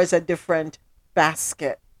carries a different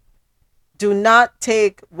basket. Do not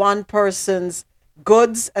take one person's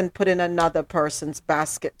goods and put in another person's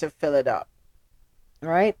basket to fill it up. All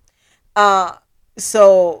right?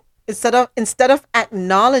 So instead of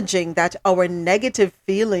acknowledging that our negative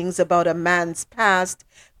feelings about a man's past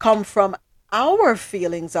come from our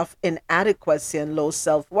feelings of inadequacy and low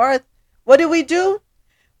self-worth, what do?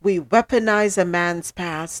 We weaponize a man's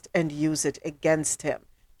past and use it against him,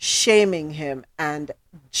 shaming him and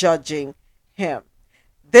judging him.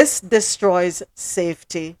 This destroys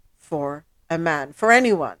safety for a man, for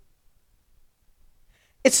anyone.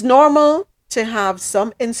 It's normal to have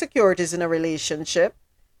some insecurities in a relationship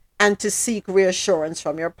and to seek reassurance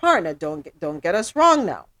from your partner. Don't get us wrong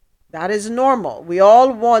now. That is normal. We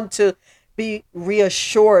all want to be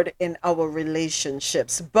reassured in our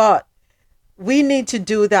relationships, but we need to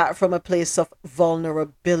do that from a place of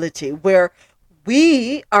vulnerability, where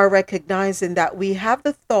we are recognizing that we have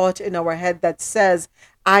the thought in our head that says,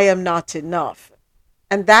 I am not enough.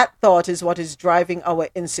 And that thought is what is driving our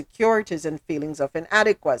insecurities and feelings of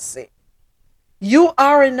inadequacy. You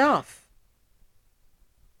are enough.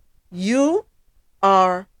 You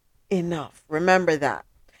are enough. Remember that.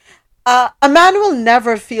 A man will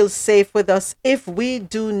never feel safe with us if we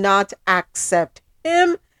do not accept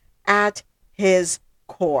him at his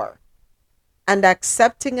core. And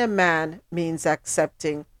accepting a man means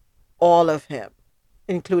accepting all of him,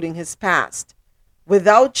 including his past,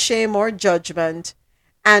 without shame or judgment,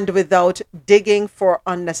 and without digging for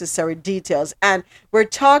unnecessary details. And we're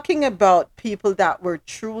talking about people that we're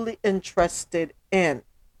truly interested in.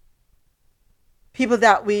 People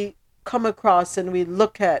that we come across and we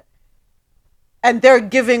look at, and they're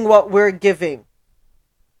giving what we're giving.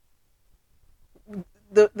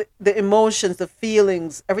 The emotions, the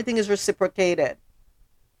feelings, everything is reciprocated.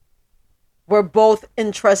 We're both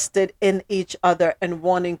interested in each other and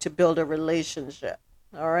wanting to build a relationship.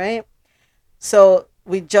 All right. So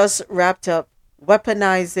we just wrapped up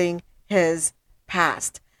weaponizing his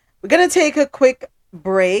past. We're going to take a quick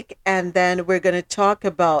break and then we're going to talk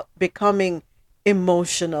about becoming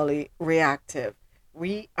emotionally reactive.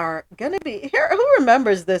 We are going to be here. Who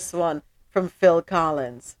remembers this one from Phil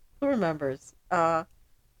Collins? Who remembers?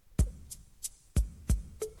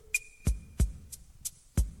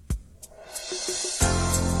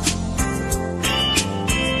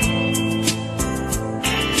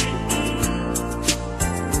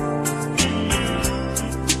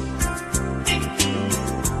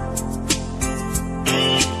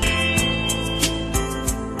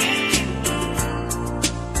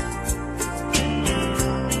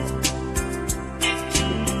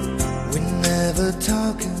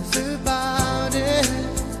 Talking about it,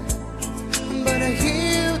 but I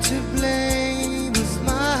hear to blame is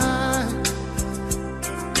mine.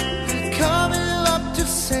 Coming up to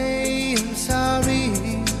say I'm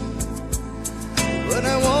sorry, but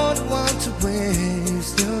I won't want to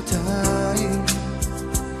waste your time.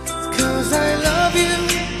 Cause I love you,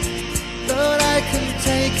 but I can't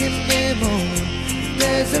take it anymore.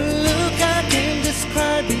 There's a look I can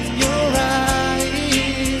describe in your eyes.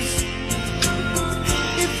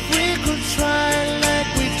 Try like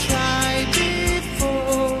we tried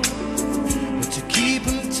before, but you keep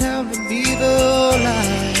on telling me the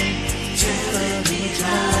lie.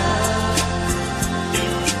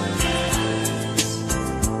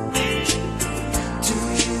 Do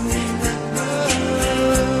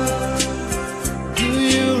you remember? Do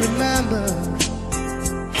you remember?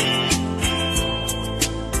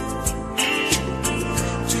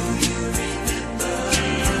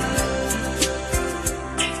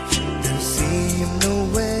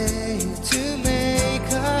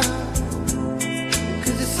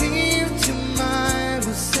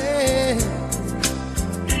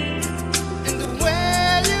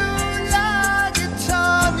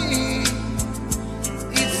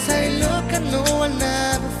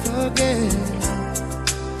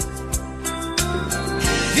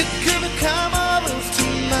 You could come over to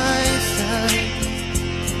my side.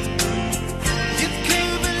 You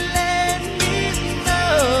could let me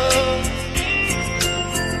know.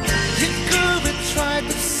 You could try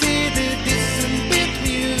to see the distant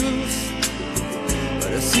between us,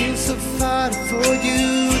 but it seems so far for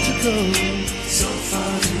you to go, so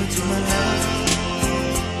far into my life.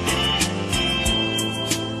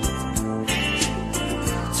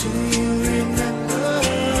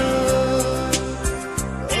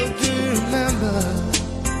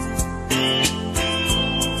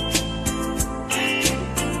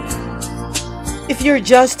 If you're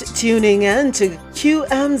just tuning in to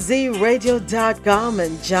QMZRadio.com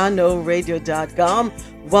and JanoRadio.com,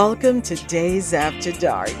 welcome to Dayz After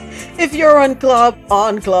Dark. If you're on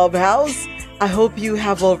Clubhouse, I hope you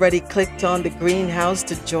have already clicked on the greenhouse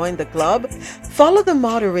to join the club. Follow the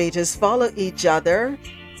moderators, follow each other,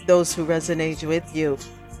 those who resonate with you,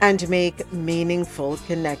 and make meaningful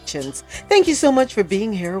connections. Thank you so much for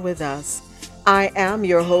being here with us. I am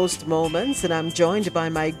your host, Moments, and I'm joined by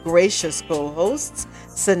my gracious co-hosts,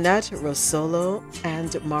 Sanette, Rosolo,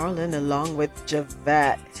 and Marlon, along with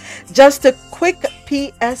Javette. Just a quick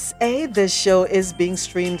PSA, this show is being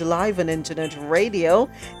streamed live on internet radio,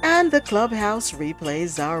 and the Clubhouse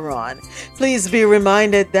replays are on. Please be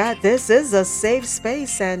reminded that this is a safe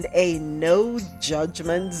space and a no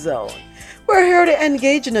judgment zone. We're here to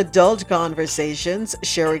engage in adult conversations,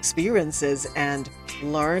 share experiences, and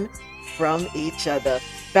learn from each other.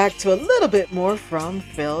 Back to a little bit more from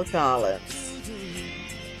Phil Collins.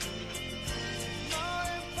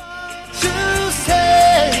 To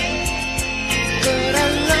say that I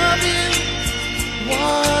love you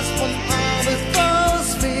was one of the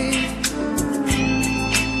first things,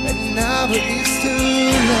 and now it's too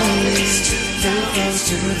late. Take us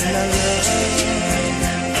to love.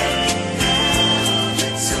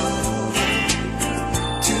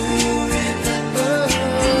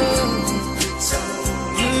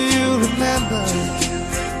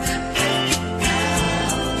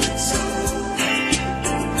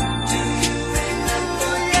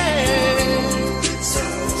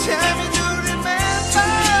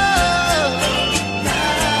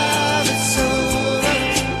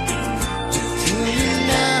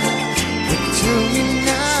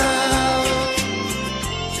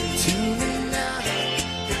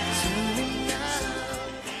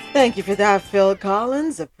 Thank you for that, Phil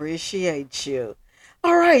Collins. Appreciate you.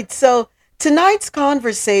 All right, so tonight's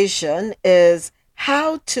conversation is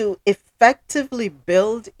how to effectively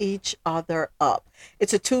build each other up.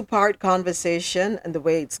 It's a two-part conversation, and the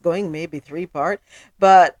way it's going, maybe three-part.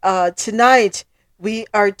 But tonight we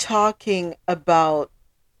are talking about,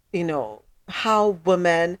 how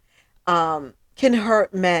women can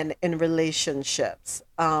hurt men in relationships.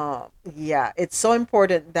 Yeah, it's so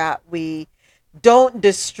important that we don't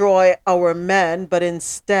destroy our men, but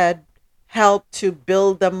instead help to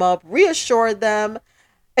build them up, reassure them,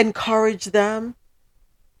 encourage them.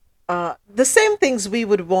 The same things we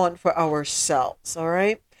would want for ourselves, all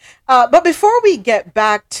right? But before we get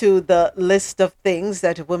back to the list of things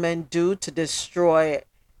that women do to destroy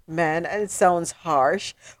men, and it sounds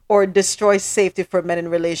harsh, or destroy safety for men in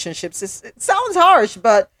relationships, it sounds harsh,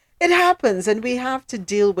 but it happens, and we have to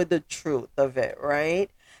deal with the truth of it, right?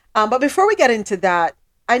 But before we get into that,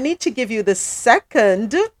 I need to give you the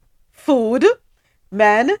second food,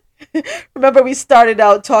 men. Remember, we started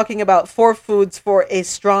out talking about 4 foods for a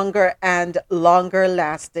stronger and longer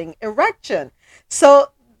lasting erection.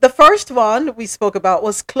 So the first one we spoke about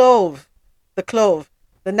was the clove.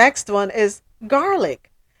 The next one is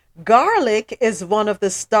garlic. Garlic is one of the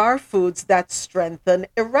star foods that strengthen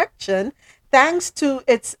erection thanks to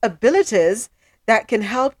its abilities that can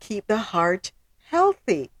help keep the heart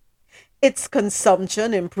healthy. Its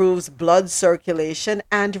consumption improves blood circulation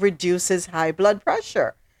and reduces high blood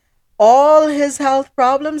pressure. All his health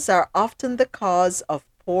problems are often the cause of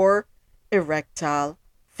poor erectile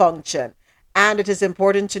function. And it is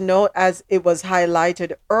important to note, as it was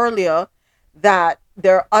highlighted earlier, that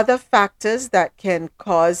there are other factors that can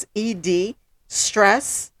cause ED: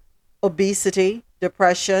 stress, obesity,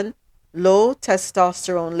 depression, low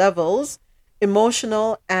testosterone levels,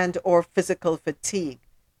 emotional and or physical fatigue.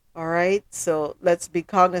 All right, so let's be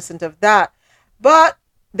cognizant of that. But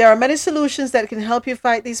there are many solutions that can help you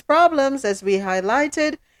fight these problems, as we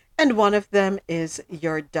highlighted, and one of them is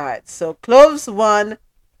your diet. So cloves 1,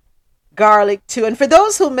 garlic 2, and for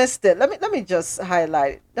those who missed it, let me just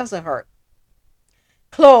highlight it. Doesn't hurt.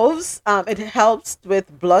 Cloves, it helps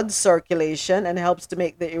with blood circulation and helps to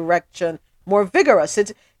make the erection more vigorous.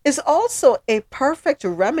 It is also a perfect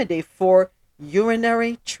remedy for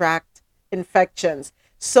urinary tract infections.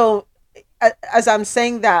 So, as I'm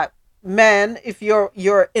saying that, men, if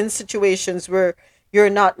you're in situations where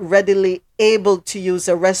you're not readily able to use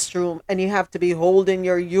a restroom and you have to be holding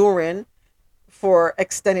your urine for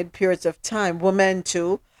extended periods of time, women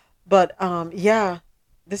too. But yeah,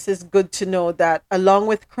 this is good to know that along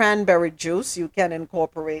with cranberry juice, you can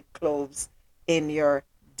incorporate cloves in your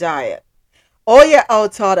diet. Oh yeah,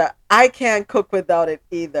 Altada, I can't cook without it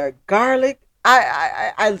either. Garlic,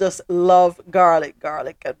 I just love garlic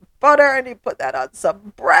and butter, and you put that on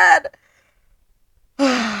some bread.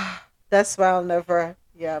 That's why I'll never,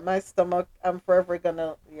 yeah, my stomach, I'm forever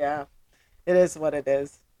gonna, yeah, it is what it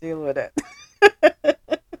is. Deal with it.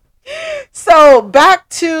 So back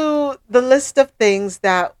to the list of things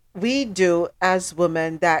that we do as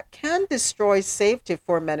women that can destroy safety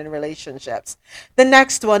for men in relationships. The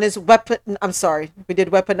next one is I'm sorry, we did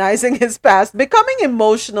weaponizing his past, becoming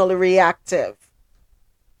emotionally reactive.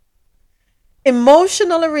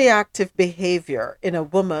 Emotionally reactive behavior in a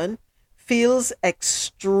woman feels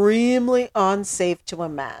extremely unsafe to a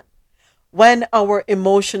man. When our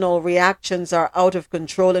emotional reactions are out of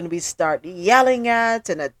control and we start yelling at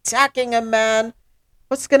and attacking a man,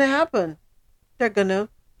 what's going to happen? They're going to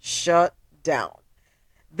shut down.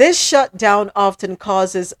 This shutdown often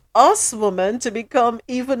causes us women to become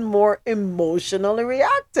even more emotionally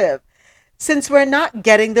reactive, since we're not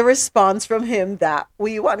getting the response from him that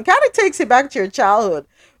we want. It kind of takes you back to your childhood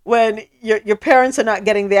when your parents are not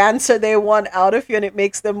getting the answer they want out of you, and it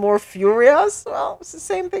makes them more furious. Well, it's the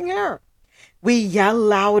same thing here. We yell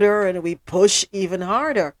louder and we push even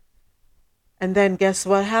harder. And then guess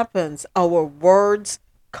what happens? Our words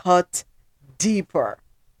cut deeper.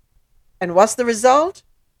 And what's the result?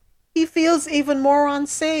 He feels even more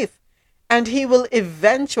unsafe. and he will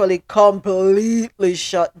eventually completely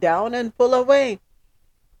shut down and pull away.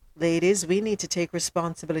 Ladies, we need to take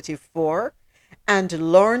responsibility for and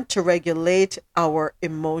learn to regulate our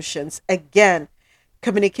emotions. Again,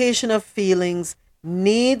 communication of feelings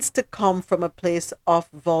needs to come from a place of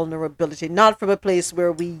vulnerability, not from a place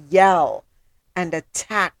where we yell and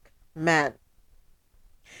attack men.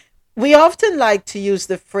 We often like to use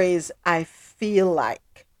the phrase, I feel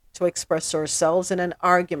like, to express ourselves in an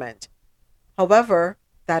argument. However,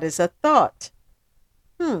 that is a thought,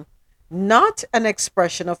 not an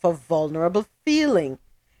expression of a vulnerable feeling.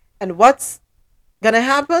 And what's going to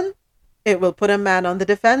happen? It will put a man on the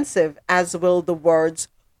defensive, as will the words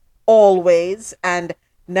always and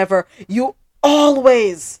never. You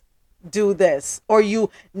always do this, or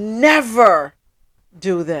you never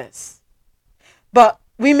do this. But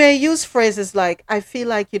we may use phrases like, I feel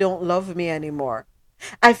like you don't love me anymore.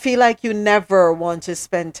 I feel like you never want to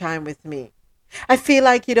spend time with me. I feel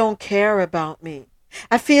like you don't care about me.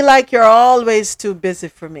 I feel like you're always too busy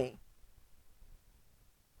for me.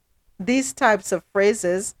 These types of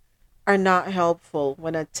phrases are not helpful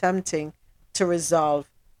when attempting to resolve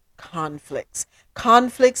conflicts.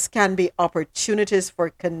 Conflicts can be opportunities for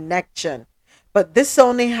connection, but this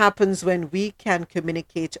only happens when we can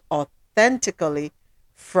communicate authentically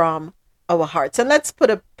from our hearts. And let's put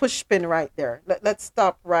a push pin right there. Let's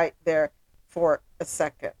stop right there for a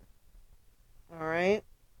second. All right?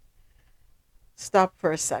 Stop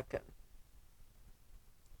for a second.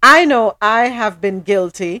 I know I have been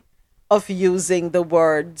guilty of using the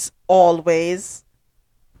words always,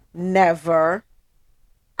 never,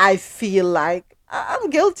 I feel like. I'm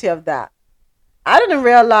guilty of that. I didn't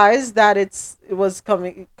realize that it was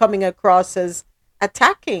coming across as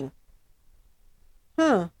attacking.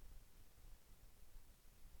 I'm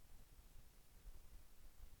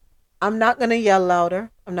not going to yell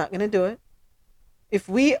louder. I'm not going to do it. If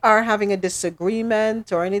we are having a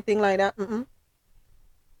disagreement or anything like that,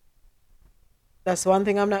 that's one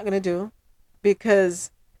thing I'm not going to do, because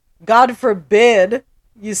God forbid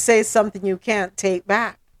you say something you can't take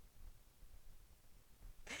back.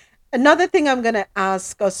 Another thing I'm going to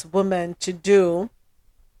ask us women to do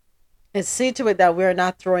is see to it that we're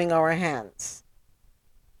not throwing our hands.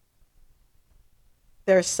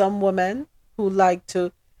 There's some women who like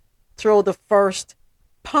to throw the first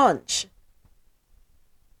punch,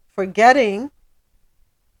 forgetting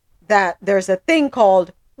that there's a thing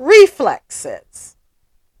called reflexes.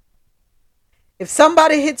 If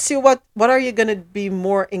somebody hits you, what are you going to be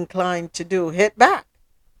more inclined to do? Hit back.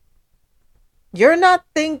 You're not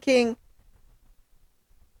thinking,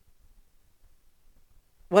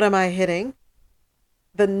 what am I hitting?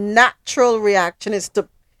 The natural reaction is to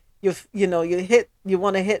you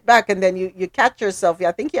want to hit back, and then you catch yourself.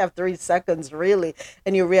 I think you have 3 seconds really,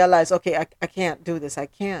 and you realize, okay, I can't do this. I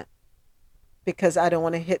can't, because I don't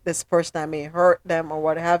want to hit this person. I may hurt them or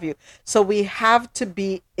what have you. So we have to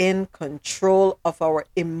be in control of our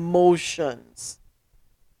emotions.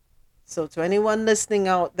 So to anyone listening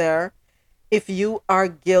out there, if you are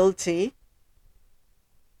guilty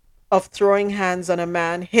of throwing hands on a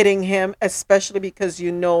man, hitting him, especially because you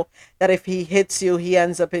know that if he hits you, he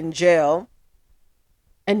ends up in jail,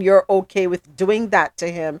 and you're okay with doing that to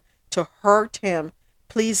him, to hurt him,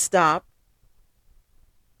 please stop.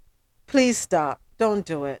 Please stop. Don't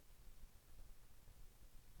do it.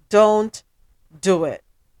 Don't do it.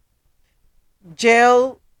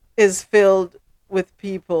 Jail is filled with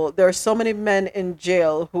people. There are so many men in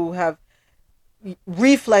jail who have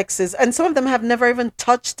reflexes, and some of them have never even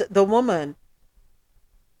touched the woman.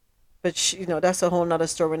 But that's a whole nother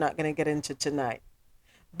story we're not going to get into tonight.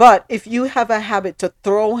 But if you have a habit to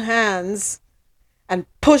throw hands and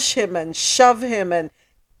push him and shove him and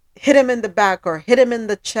hit him in the back or hit him in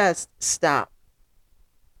the chest, stop.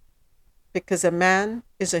 Because a man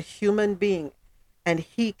is a human being, and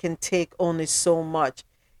he can take only so much.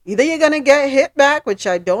 Either you're going to get hit back, which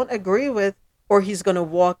I don't agree with, or he's going to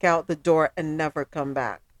walk out the door and never come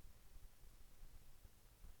back.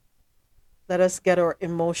 Let us get our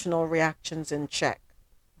emotional reactions in check.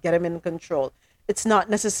 Get them in control. It's not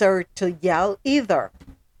necessary to yell either.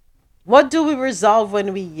 What do we resolve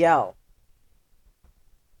when we yell?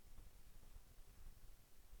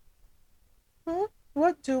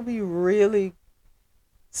 What do we really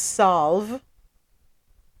solve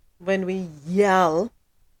when we yell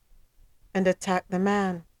and attack the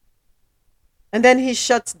man? And then he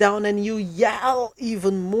shuts down and you yell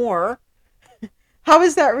even more. How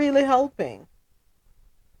is that really helping?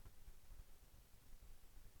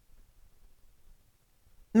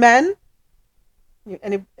 Men?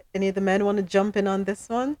 Any of the men want to jump in on this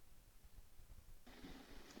one?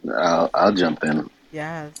 I'll jump in.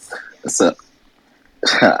 Yes. So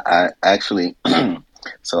I actually,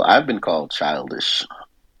 so I've been called childish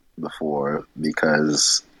before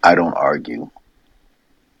because I don't argue.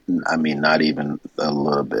 I mean, not even a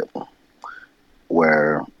little bit.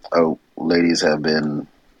 Where ladies have been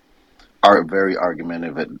are very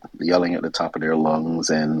argumentative, at yelling at the top of their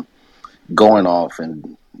lungs and going off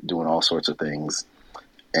and doing all sorts of things.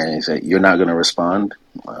 And he said, "You're not going to respond."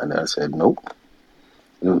 And I said, "Nope.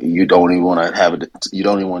 You don't even want to have it. You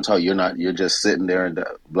don't even want to talk. You're not. You're just sitting there and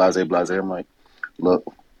blase, blase." I'm like, "Look,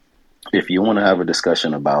 if you want to have a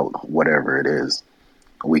discussion about whatever it is,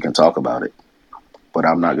 we can talk about it. But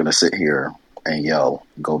I'm not going to sit here and yell,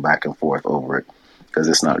 go back and forth over it, because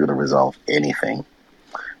it's not going to resolve anything."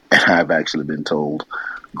 And I've actually been told,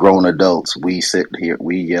 grown adults, we sit here,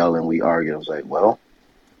 we yell and we argue. I was like, well,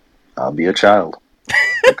 I'll be a child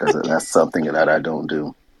because that's something that I don't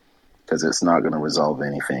do, because it's not going to resolve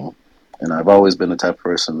anything. And I've always been the type of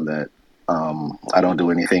person that I don't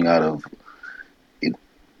do anything out of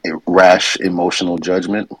rash emotional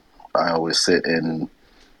judgment. I always sit and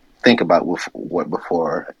think about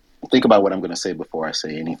think about what I'm going to say before I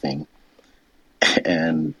say anything.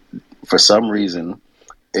 And for some reason,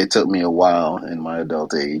 it took me a while in my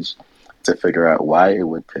adult age to figure out why it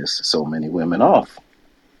would piss so many women off.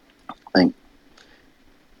 I think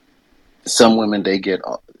some women, they think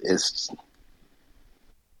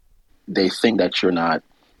that you're not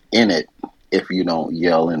in it if you don't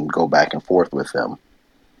yell and go back and forth with them.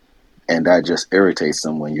 And that just irritates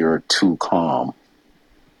them when you're too calm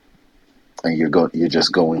and you're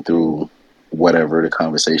just going through whatever the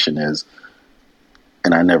conversation is.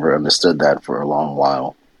 And I never understood that for a long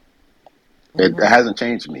while. It hasn't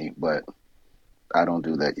changed me, but I don't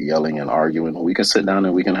do that yelling and arguing. We can sit down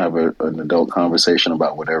and we can have an adult conversation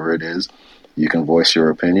about whatever it is. You can voice your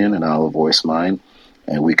opinion and I'll voice mine,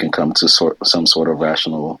 and we can come to some sort of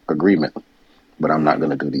rational agreement. But I'm not going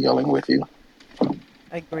to do the yelling with you.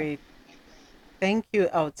 Agreed. Thank you,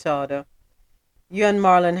 Outsider. You and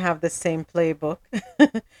Marlon have the same playbook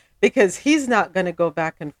because he's not going to go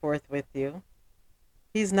back and forth with you.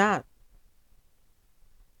 He's not.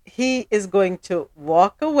 He is going to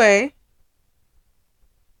walk away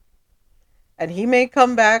and he may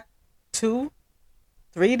come back 2,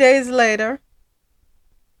 3 days later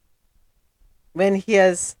when he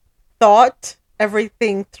has thought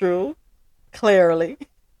everything through clearly,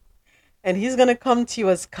 and he's going to come to you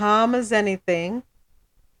as calm as anything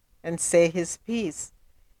and say his piece.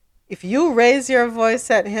 If you raise your voice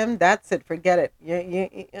at him, that's it. Forget it.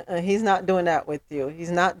 He's not doing that with you.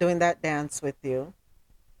 He's not doing that dance with you.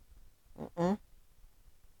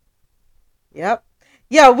 Yep.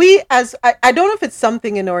 Yeah, I don't know if it's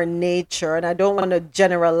something in our nature, and I don't want to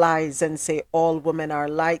generalize and say all women are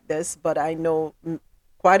like this, but I know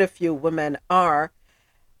quite a few women are,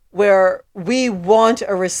 where we want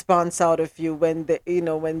a response out of you when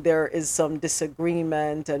when there is some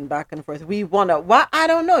disagreement and back and forth. We want to, what, I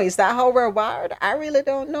don't know, is that how we're wired? I really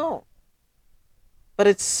don't know. But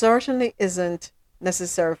it certainly isn't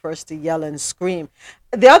necessary for us to yell and scream.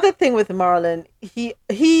 The other thing with Marlon,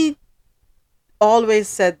 he always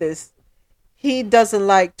said this. He doesn't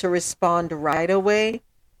like to respond right away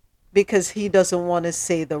because he doesn't want to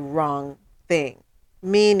say the wrong thing.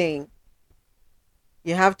 Meaning,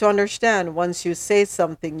 you have to understand, once you say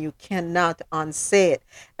something, you cannot unsay it.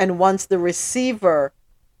 And once the receiver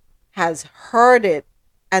has heard it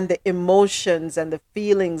and the emotions and the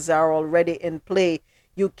feelings are already in play,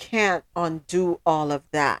 you can't undo all of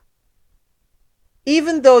that.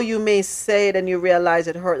 Even though you may say it and you realize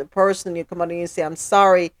it hurt the person, you come out and you say, I'm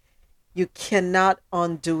sorry, you cannot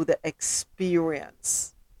undo the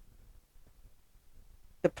experience.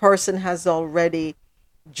 The person has already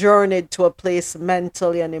journeyed to a place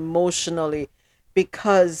mentally and emotionally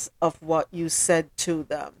because of what you said to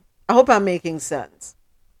them. I hope I'm making sense.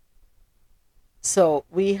 So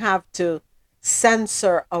we have to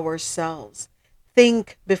censor ourselves.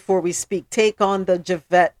 Think before we speak. Take on the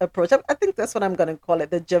Javette approach. I think that's what I'm going to call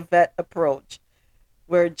it, the Javette approach,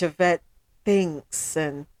 where Javette thinks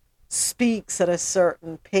and speaks at a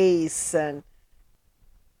certain pace and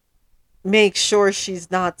makes sure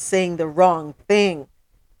she's not saying the wrong thing.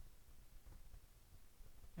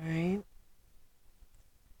 All right?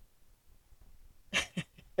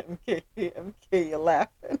 MK, you're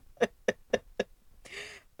laughing.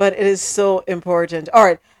 But it is so important. All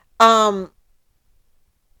right.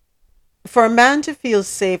 For a man to feel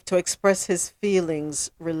safe to express his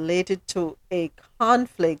feelings related to a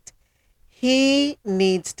conflict, he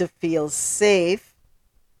needs to feel safe.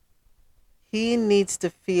 He needs to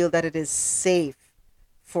feel that it is safe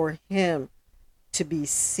for him to be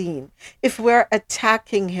seen. If we're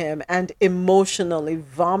attacking him and emotionally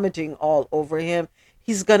vomiting all over him,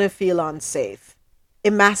 he's going to feel unsafe,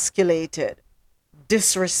 emasculated,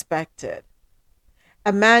 disrespected.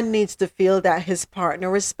 A man needs to feel that his partner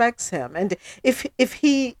respects him. And if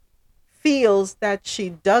he feels that she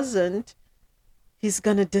doesn't, he's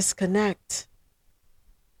going to disconnect.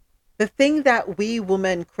 The thing that we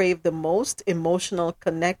women crave the most, emotional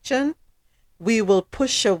connection, we will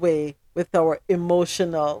push away with our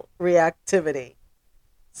emotional reactivity.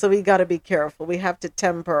 So we got to be careful. We have to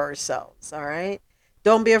temper ourselves, all right?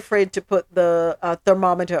 Don't be afraid to put the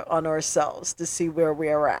thermometer on ourselves to see where we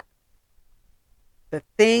are at. The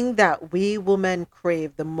thing that we women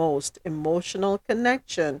crave the most, emotional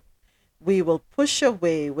connection, we will push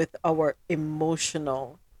away with our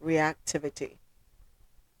emotional reactivity.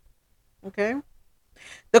 Okay?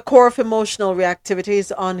 The core of emotional reactivity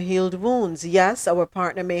is unhealed wounds. Yes, our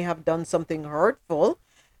partner may have done something hurtful,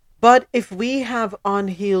 but if we have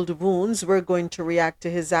unhealed wounds, we're going to react to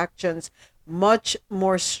his actions much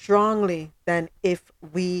more strongly than if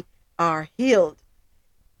we are healed.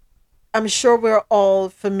 I'm sure we're all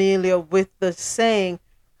familiar with the saying,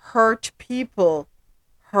 hurt people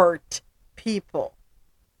hurt people.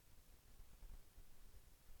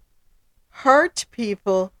 Hurt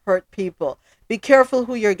people hurt people. Be careful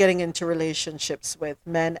who you're getting into relationships with,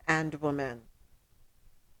 men and women.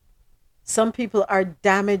 Some people are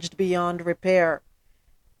damaged beyond repair.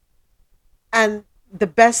 And the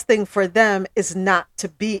best thing for them is not to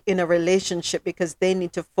be in a relationship because they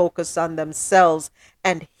need to focus on themselves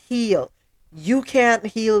and heal. You can't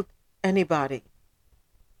heal anybody.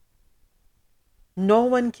 No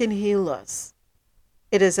one can heal us.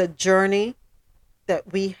 It is a journey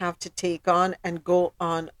that we have to take on and go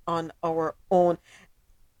on our own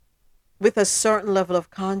with a certain level of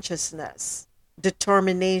consciousness,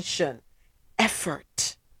 determination,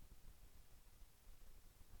 effort.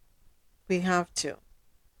 We have to.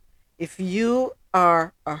 If you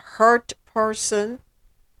are a hurt person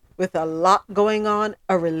with a lot going on,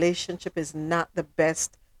 a relationship is not the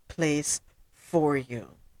best place for you.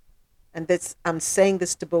 And this, I'm saying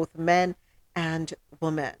this to both men and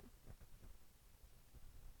women.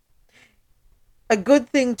 A good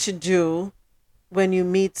thing to do when you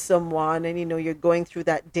meet someone and you're going through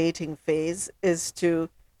that dating phase is to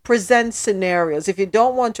present scenarios. If you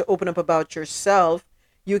don't want to open up about yourself,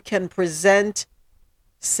 you can present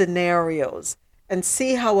scenarios and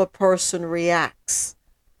see how a person reacts,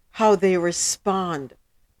 how they respond.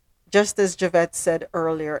 Just as Javette said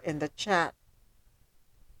earlier in the chat.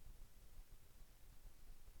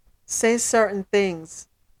 Say certain things.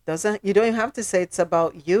 You don't have to say it's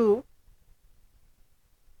about you.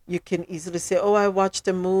 You can easily say, oh, I watched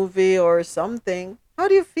a movie or something. How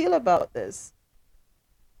do you feel about this?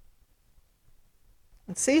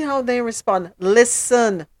 And see how they respond.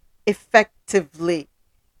 Listen effectively.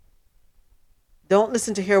 Don't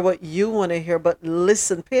listen to hear what you want to hear, but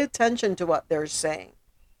listen. Pay attention to what they're saying.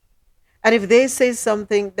 And if they say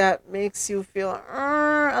something that makes you feel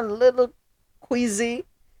a little queasy,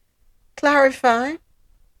 clarify.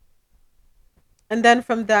 And then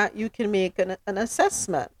from that, you can make an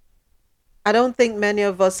assessment. I don't think many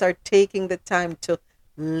of us are taking the time to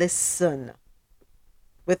listen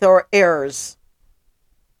with our ears.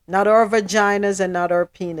 Not our vaginas and not our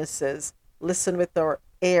penises. Listen with our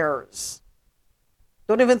ears.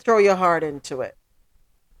 Don't even throw your heart into it.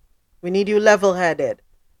 We need you level-headed.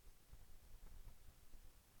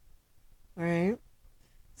 All right?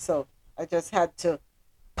 So I just had to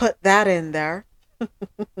put that in there.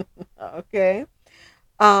 Okay.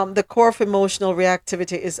 The core of emotional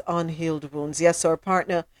reactivity is unhealed wounds. Yes, our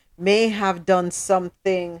partner may have done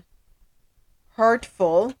something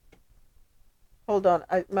hurtful. Hold on,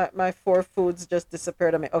 my 4 foods just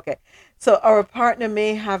disappeared on me. Okay, so our partner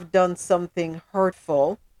may have done something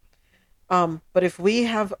hurtful. But if we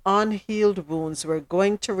have unhealed wounds, we're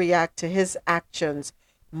going to react to his actions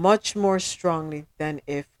much more strongly than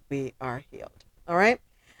if we are healed. All right?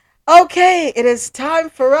 Okay, it is time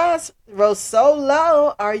for us.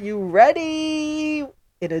 Rosolo, are you ready?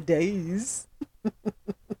 In a Dayz.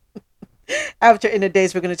 After In A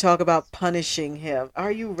Dayz, we're going to talk about punishing him.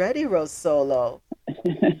 Are you ready, Rosolo?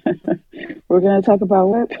 We're going to talk about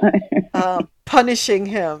what? Punishing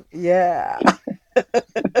him. Yeah.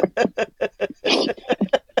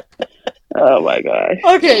 Oh my gosh.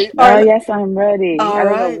 Okay. Yes, I'm ready. I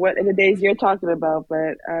don't right. know what In A Dayz you're talking about,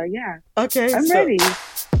 but yeah. Okay. I'm ready.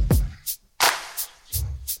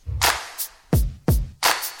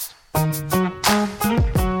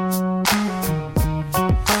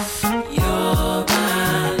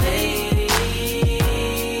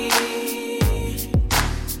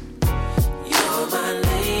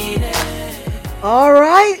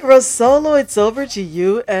 Rosolo, it's over to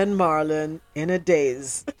you and Marlon in a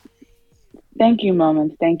daze. Thank you,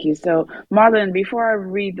 Moments. Thank you. So, Marlon, before I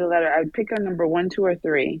read the letter, I'd pick a number 1, 2, or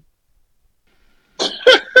 3.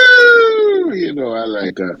 You know, I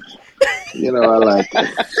like her. You know, I like her.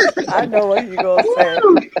 I know what you're going to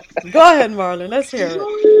say. Go ahead, Marlon. Let's hear it.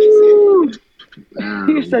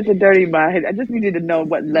 You're such a dirty mind. I just needed to know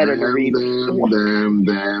what letter to read.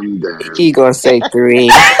 Damn. He gonna say 3.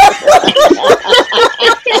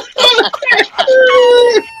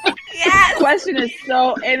 Yes. Question is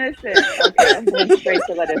so innocent. Okay, I'm going straight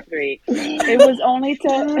to letter 3. It was only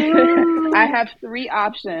to. I have 3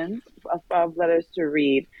 options of letters to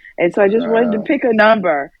read, and so I just wanted to pick a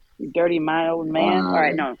number. You dirty mind, old man. All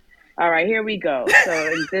right, no. All right, here we go. So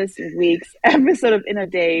in this week's episode of In A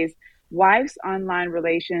Dayz, wife's online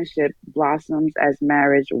relationship blossoms as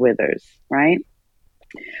marriage withers. Right.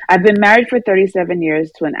 I've been married for 37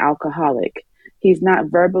 years to an alcoholic. He's not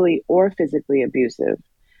verbally or physically abusive.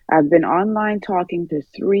 I've been online talking to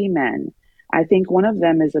 3 men. I think one of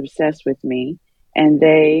them is obsessed with me, and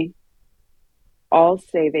they all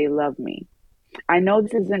say they love me. I know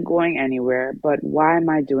this isn't going anywhere, but why am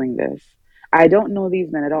I doing this? I don't know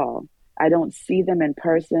these men at all. I don't see them in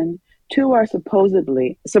person. 2 are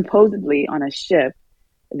supposedly on a ship.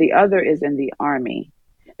 The other is in the army.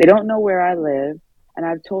 They don't know where I live, and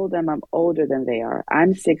I've told them I'm older than they are.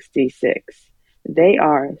 I'm 66. They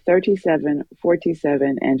are 37,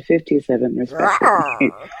 47, and 57,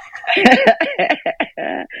 respectively.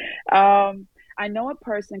 I know a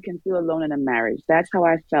person can feel alone in a marriage. That's how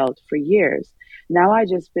I felt for years. Now I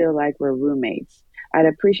just feel like we're roommates. I'd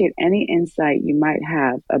appreciate any insight you might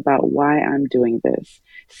have about why I'm doing this.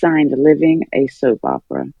 Signed, Living a Soap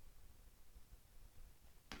Opera.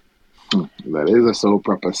 That is a soap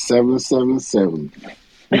opera. 777.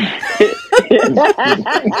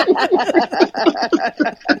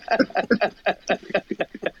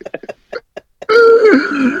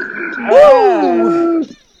 Wow.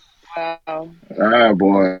 Ah,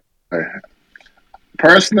 boy.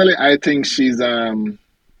 Personally, I think she loved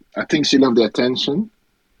the attention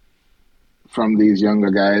from these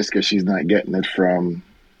younger guys because she's not getting it from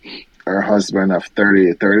her husband of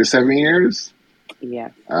 37 years.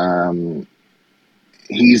 Yeah.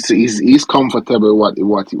 He's comfortable with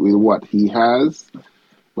what he has,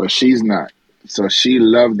 but she's not. So she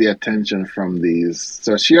loved the attention from these.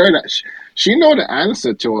 So she know the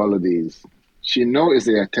answer to all of these. She knows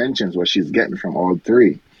the attentions what she's getting from all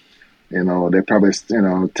 3. You know, they probably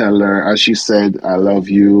tell her, as she said, I love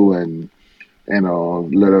you, and the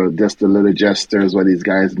little gestures what these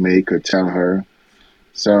guys make or tell her.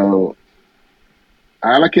 So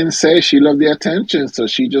all I can say, she loved the attention, so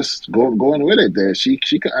she just going with it there. She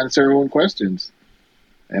can answer her own questions.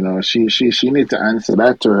 You know, she need to answer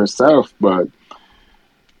that to herself. But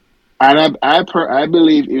I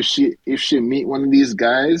believe if she meet one of these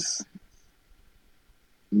guys,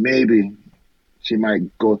 maybe she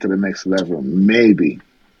might go to the next level. Maybe.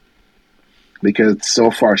 Because so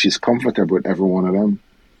far she's comfortable with every one of them.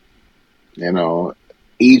 You know,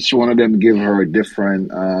 each one of them give her a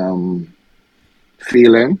different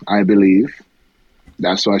feeling, I believe.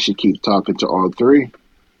 That's why she keeps talking to all 3.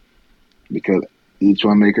 Because each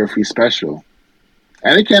one make her feel special.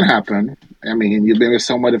 And it can happen. I mean, you've been with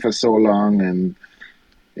somebody for so long and,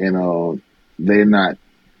 they're not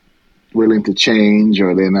willing to change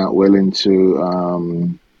or they're not willing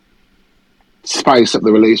to spice up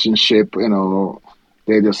the relationship.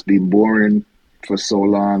 They just be boring for so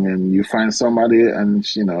long, and you find somebody and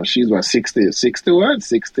she's what, 60 what?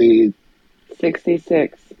 66.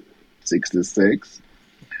 66.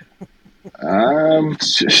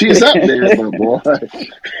 She's up there, but boy.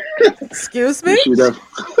 Excuse me?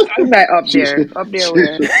 I'm not up there. Up there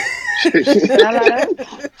where? Is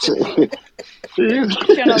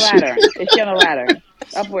she on a ladder?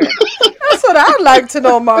 Up where? That's what I'd like to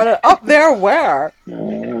know, Marlon. Up there where?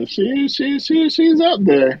 She's up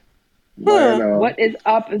there. What is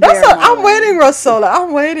up there? That's what I'm waiting, Rosola.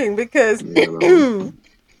 I'm waiting because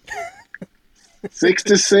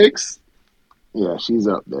 66. Yeah, she's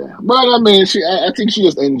up there. But I mean, I think she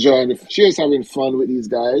just enjoying it. She is having fun with these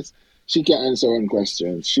guys. She can answer her own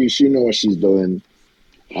questions. She knows what she's doing,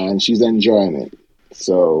 and she's enjoying it.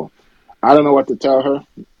 So I don't know what to tell her.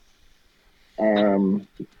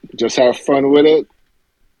 Just have fun with it.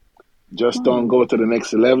 Just don't go to the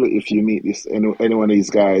next level if you meet any one of these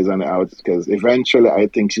guys on the out, because eventually I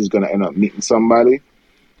think she's gonna end up meeting somebody,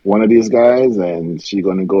 one of these guys, and she's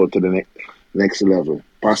gonna go to the next level.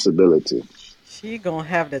 Possibility. She gonna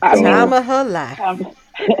have the time of her life.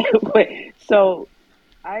 Wait, so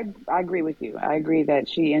I agree with you. I agree that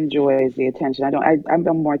she enjoys the attention. I don't.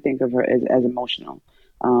 I'm more think of her as emotional.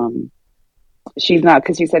 Um, she's not,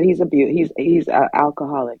 because she said he's a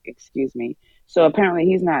alcoholic. Excuse me. So apparently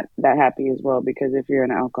he's not that happy as well, because if you're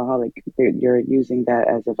an alcoholic, you're using that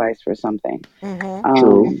as a vice for something. Mm-hmm.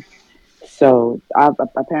 True. Um, so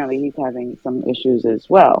apparently he's having some issues as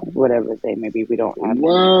well. Whatever they maybe, we don't have any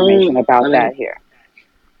Well, information about I that mean, here.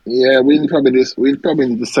 yeah, we probably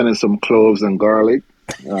need to send in some cloves and garlic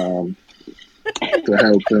um, to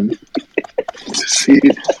help him to see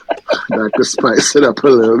that could spice it up a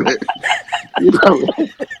little bit. You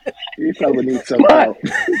probably you probably need some But help.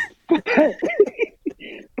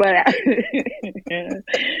 but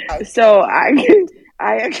I, so I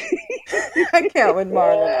I can't with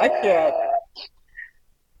Marlon. I can't.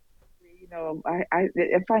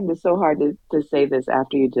 I find it so hard to say this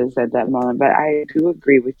after you just said that, Marlon, but I do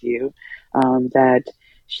agree with you that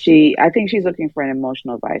I think she's looking for an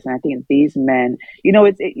emotional advice. And I think these men,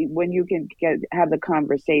 when you can have the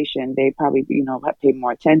conversation, they probably, pay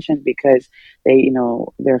more attention because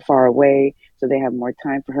they're far away. So they have more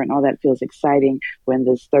time for her, and all that feels exciting when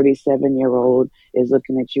this 37-year-old is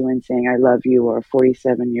looking at you and saying, I love you, or a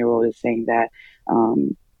 47-year-old is saying that.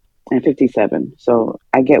 And 57. So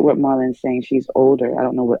I get what Marlon's saying. She's older. I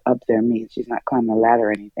don't know what up there means. She's not climbing a ladder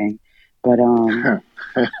or anything. But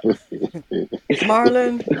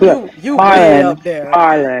Marlon, look, you way Marlon, up there.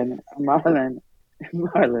 Marlon, Marlon,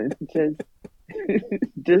 Marlon,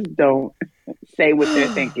 just don't say what they're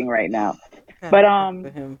thinking right now. But For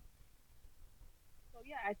him. so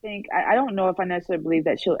yeah, I think I don't know if I necessarily believe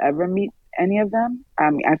that she'll ever meet any of them.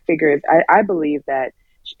 I mean, I believe that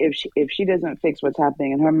if she doesn't fix what's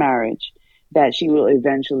happening in her marriage, that she will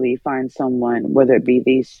eventually find someone, whether it be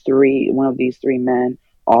one of these three men,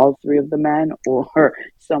 all three of the men, or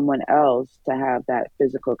someone else to have that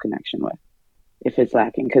physical connection with. If it's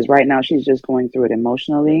lacking, because right now she's just going through it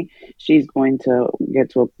emotionally, she's going to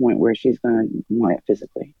get to a point where she's going to want it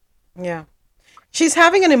physically. Yeah. She's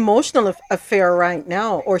having an emotional affair right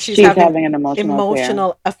now, or she's She's having having an emotional affair.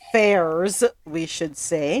 emotional affairs, we should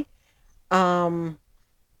say. Um,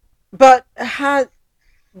 but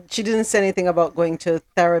she didn't say anything about going to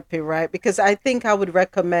therapy, right? Because I think I would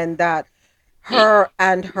recommend that her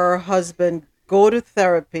and her husband go to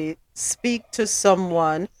therapy, speak to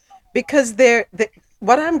someone, because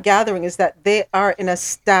what I'm gathering is that they are in a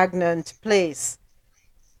stagnant place.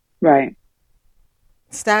 Right.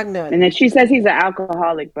 Stagnant. And then she says he's an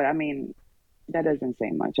alcoholic, but I mean, that doesn't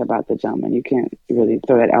say much about the gentleman. You can't really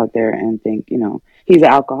throw that out there and think, he's an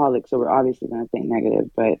alcoholic, so we're obviously going to think negative.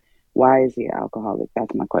 But why is he an alcoholic?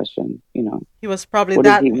 That's my question. He was probably What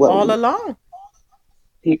is that he? What all along.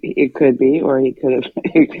 it could be, or he could have.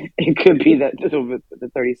 It could be that over the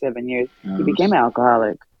 37 years he became an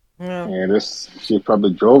alcoholic. Yeah. Yeah, she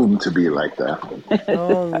probably drove him to be like that.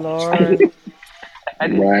 Oh Lord.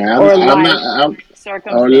 Or life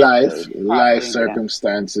Probably, yeah.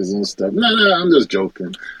 circumstances and stuff. No, I'm just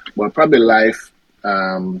joking. But probably life,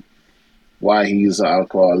 why he's an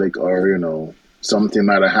alcoholic, or something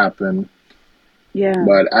might have happened. Yeah.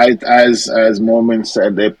 But as Moment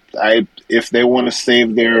said, if they want to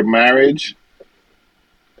save their marriage,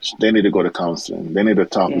 they need to go to counseling. They need to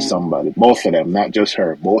talk to somebody. Both of them, not just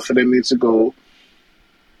her. Both of them need to go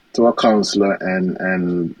to a counselor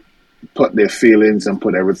and put their feelings and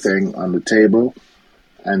put everything on the table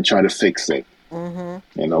and try to fix it. Mm-hmm.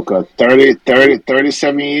 Because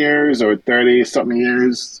 37 years or 30 something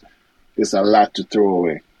years is a lot to throw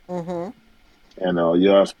away. Mm-hmm. You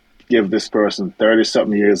have to give this person 30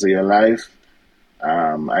 something years of your life.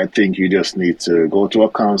 I think you just need to go to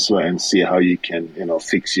a counselor and see how you can,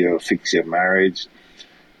 fix your marriage,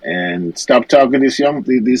 and stop talking to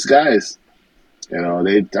these guys.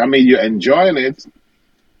 You're enjoying it,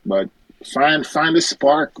 but find a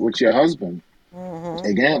spark with your husband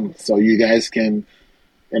again, so you guys can,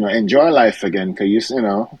 enjoy life again. Cause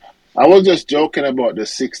I was just joking about the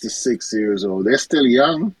 66 years old. They're still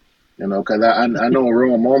young. Because I know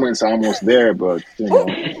Raw Moment's almost there, but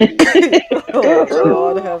Oh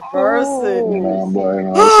Lord have mercy. But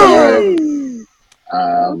it's all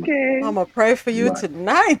right. Okay. I'm gonna pray for you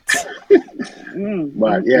tonight.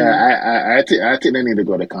 But yeah, I think they need to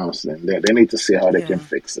go to counseling. They need to see how they can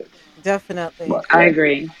fix it. Definitely. But, I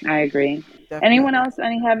agree. Definitely. Anyone else?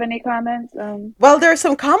 Have any comments? Well, there are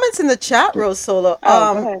some comments in the chat, Rose Solo.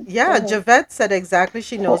 Go ahead. Yeah, Go ahead. Javette said exactly.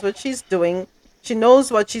 She knows what she's doing. She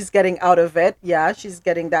knows what she's getting out of it. Yeah, she's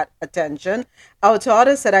getting that attention.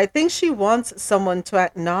 Autada said, I think she wants someone to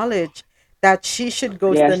acknowledge that she should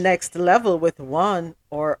go to the next level with one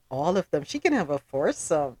or all of them. She can have a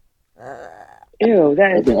foursome. Ew,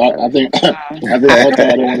 that I is think I think I think all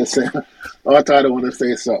tired want to say all tired want to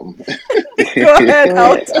say something. Go ahead,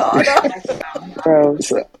 that's Altada. so gross.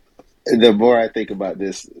 So the more I think about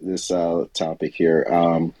this topic here,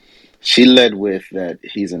 she led with that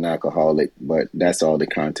he's an alcoholic, but that's all the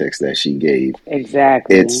context that she gave.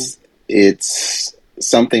 Exactly. It's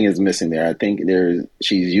something is missing there. I think there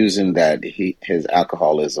she's using that his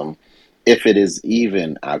alcoholism, if it is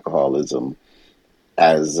even alcoholism,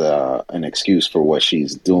 as an excuse for what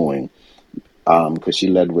she's doing. Because she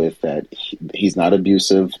led with that he's not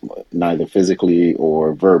abusive, neither physically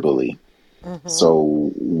or verbally. Hmm.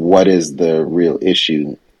 So what is the real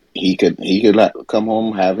issue? He could come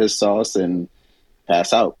home, have his sauce, and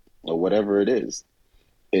pass out or whatever it is.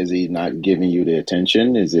 Is he not giving you the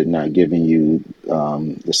attention? Is it not giving you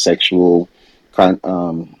the con-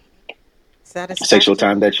 um, sexual Satisfaction.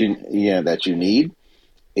 time that you need?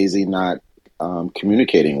 Is he not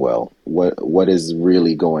communicating well? What is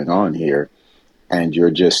really going on here? And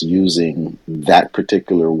you're just using that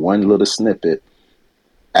particular one little snippet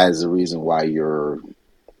as the reason why you're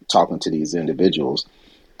talking to these individuals.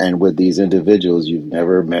 And with these individuals, you've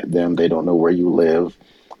never met them. They don't know where you live.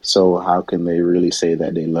 So how can they really say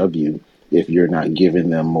that they love you if you're not giving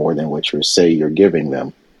them more than what you say you're giving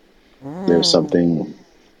them? There's Mm. something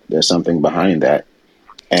there's something behind that.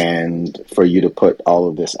 And for you to put all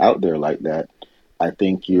of this out there like that, I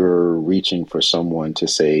think you're reaching for someone to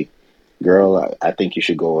say, girl, I think you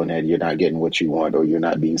should go ahead. You're not getting what you want or you're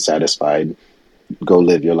not being satisfied. Go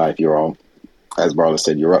live your life. You're all, as Barla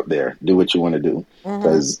said, you're up there. Do what you want to do. Hmm.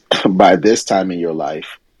 Because by this time in your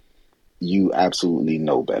life, you absolutely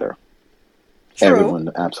know better. True.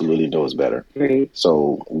 Everyone absolutely knows better. Agree.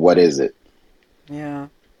 So what is it? Yeah.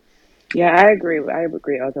 Yeah, I agree. I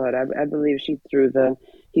agree also. I believe she threw the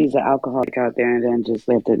he's an alcoholic out there and then just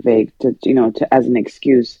left it vague to to as an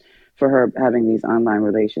excuse for her having these online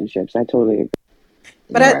relationships. I totally agree.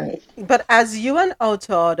 But I, Right. but as you and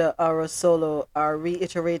Autor or Solo are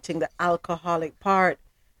reiterating the alcoholic part,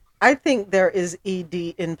 I think there is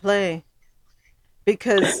ED in play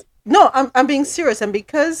because no, I'm being serious, and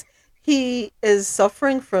because he is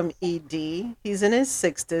suffering from ED, he's in his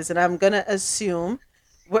 60s, and I'm gonna assume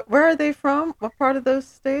where are they from? What part of those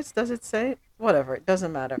states does it say? Whatever, it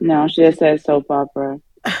doesn't matter. No, she just says soap opera.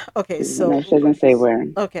 Okay, No, so she doesn't say where.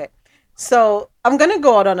 okay. So I'm going to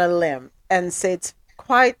go out on a limb and say it's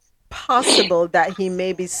quite possible that he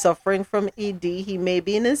may be suffering from ED. He may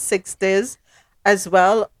be in his 60s as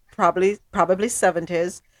well, probably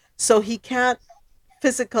 70s. So he can't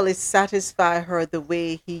physically satisfy her the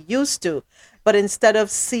way he used to. But instead of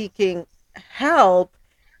seeking help,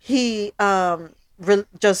 he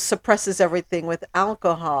just suppresses everything with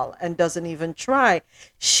alcohol and doesn't even try.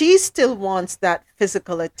 She still wants that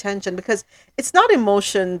physical attention because it's not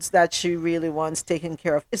emotions that she really wants taken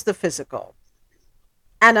care of, it's the physical.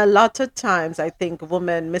 And a lot of times, I think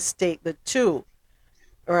women mistake the two,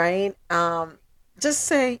 right? Just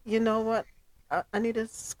say, you know what? I need to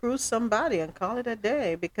screw somebody and call it a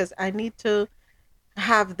day because I need to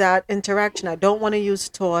have that interaction. I don't want to use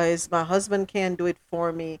toys. My husband can't do it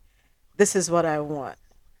for me. This is what I want.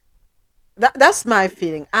 That's my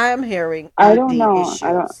feeling. I am hearing I don't ED know.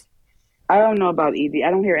 issues. I don't know about ED.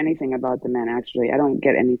 I don't hear anything about the man actually. I don't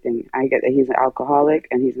get anything. I get that he's an alcoholic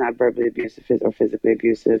and he's not verbally abusive or physically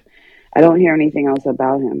abusive. I don't hear anything else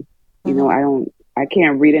about him. Hmm. I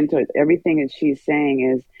can't read into it. Everything that she's saying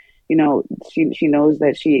is, she knows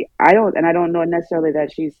that I don't know necessarily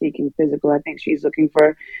that she's seeking physical. I think she's looking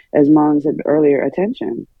for, as Mom said earlier,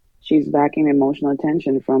 attention. She's lacking emotional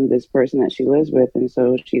attention from this person that she lives with, and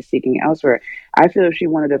so she's seeking elsewhere. I feel if she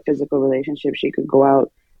wanted a physical relationship, she could go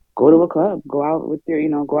to a club, go out with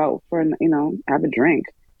go out for, have a drink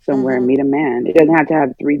somewhere, Hmm. meet a man. It doesn't have to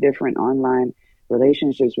have three different online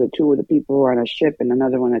relationships with two of the people who are on a ship and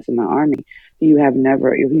another one that's in the army who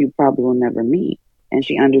you probably will never meet. And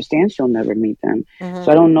she understands she'll never meet them. So Hmm.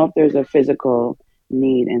 I don't know if there's a physical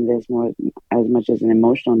need in this more as much as an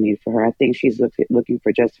emotional need for her. I think she's looking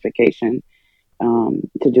for justification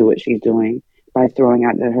to do what she's doing by throwing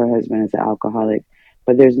out that her husband is an alcoholic.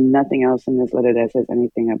 But there's nothing else in this letter that says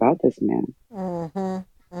anything about this man. Hmm.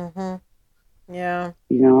 Hmm. Yeah.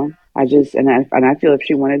 I feel if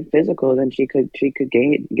she wanted physical, then she could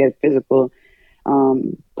get physical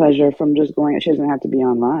pleasure from just going. She doesn't have to be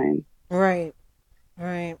online. Right.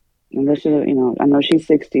 Right. Unless I know she's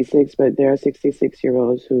 66, but there are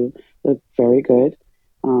 66-year-olds who look very good.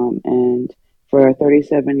 And for a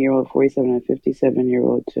 37-year-old, 47 and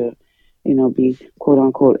 57-year-old to, be quote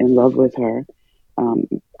unquote in love with her,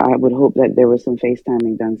 I would hope that there was some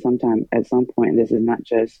FaceTiming done sometime at some point. This is not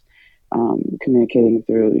just communicating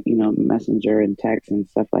through, messenger and text and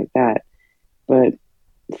stuff like that. But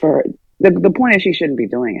for the point is, she shouldn't be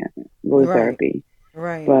doing it. Go to Right. therapy.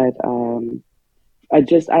 Right. But I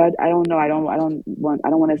don't know. I don't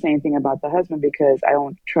want to say anything about the husband because I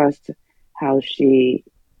don't trust how she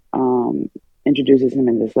introduces him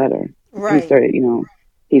in this letter. He Right. started,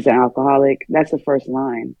 he's an alcoholic. That's the first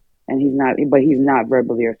line, and he's not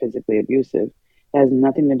verbally or physically abusive. It has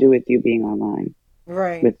nothing to do with you being online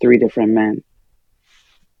Right. with 3 different men.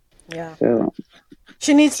 Yeah. So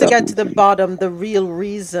She needs to So get to the bottom, the real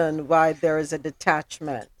reason why there is a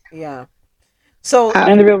detachment. Yeah. So, I,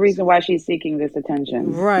 and the real reason why she's seeking this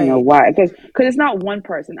attention, right. why? Because it's not one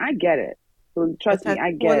person. I get it. So trust me,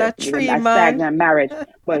 I get Well, a it. tree A man. stagnant marriage,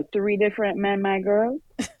 but 3 different men, my girl.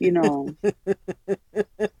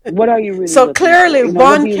 What are you really So looking clearly, for? What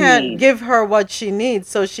do one you can't need? give her what she needs,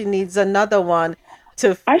 so she needs another one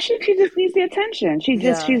to. I think she just needs the attention.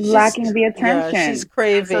 Yeah, She's lacking the she's attention. So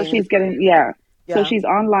craving. she's getting, yeah. So Yeah, she's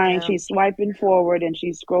online, yeah. she's swiping forward and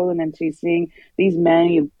she's scrolling and she's seeing these men.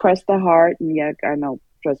 You press the heart, and yeah, I know,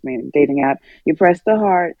 trust me, dating app. You press the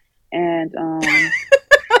heart and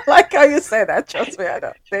Like how you say that. Trust me, I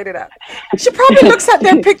know. They did that. She probably looks at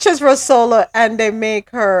their pictures, Rosola, and they make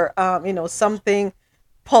her, something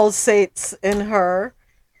pulsates in her.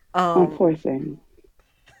 oh, Um, poor thing.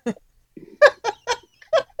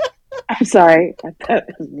 I'm sorry. I thought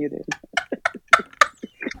it was muted.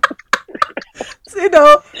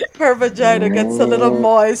 so, her vagina gets a little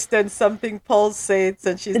moist and something pulsates,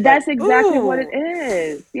 and she's like, That's exactly what it "Ooh,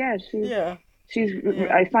 is. Yeah, yeah, she's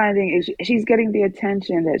yeah, I finding she's getting the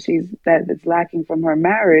attention that's lacking from her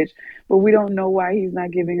marriage, but we don't know why he's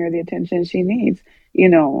not giving her the attention she needs.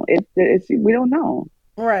 It's we don't know.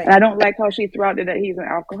 right, And I don't like how she threw out that he's an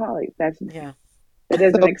alcoholic. yeah." That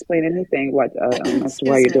doesn't so explain anything what as to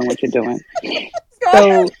why Excuse you're me. doing what you're doing. Go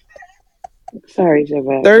ahead. so Sorry,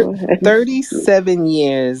 Javette. thir- Go ahead. 37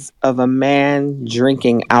 years of a man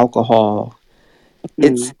drinking alcohol.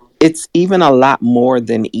 It's Mm. it's even a lot more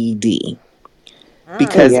than ED Oh Ah,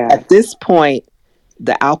 because yeah. at this point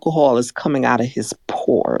the alcohol is coming out of his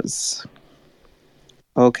pores.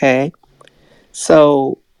 Okay?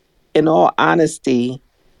 So in all honesty,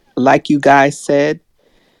 like you guys said,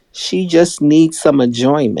 she just needs some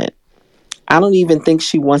enjoyment. I don't even think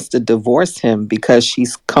she wants to divorce him because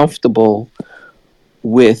she's comfortable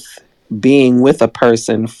with being with a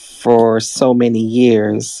person for so many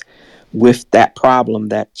years with that problem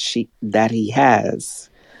that he has.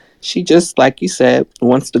 She just, like you said,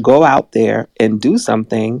 wants to go out there and do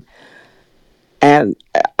something. And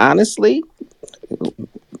honestly,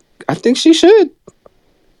 I think she should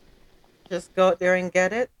just go out there and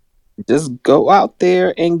get it. just go out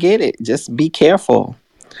there and get it. Just be careful.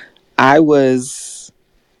 I was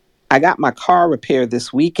I got my car repaired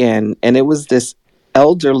this weekend and it was this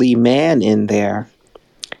elderly man in there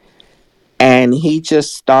and he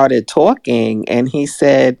just started talking and he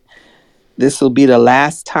said this will be the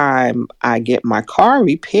last time I get my car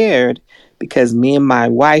repaired because me and my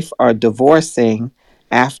wife are divorcing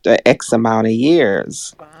after X amount of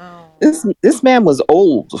years. Wow. This man was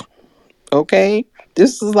old, okay?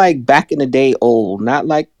 This is like back in the day old, not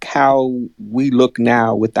like how we look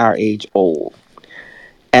now with our age old.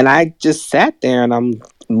 And I just sat there and I'm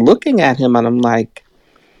looking at him and I'm like,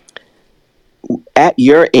 at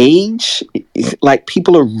your age, like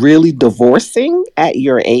people are really divorcing at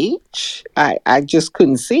your age. I just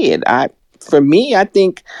couldn't see it. For me, I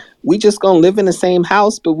think we just gonna live in the same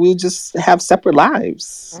house, but we'll just have separate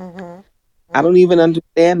lives. Mm-hmm. I don't even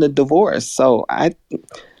understand the divorce. So I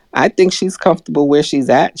think she's comfortable where she's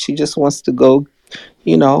at. She just wants to go,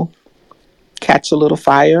 you know, catch a little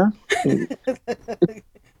fire.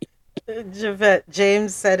 Javette,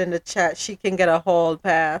 James said in the chat she can get a hall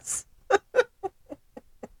pass.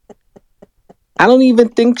 I don't even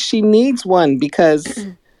think she needs one because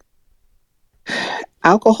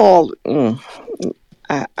alcohol.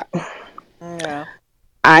 I, Yeah.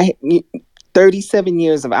 I 37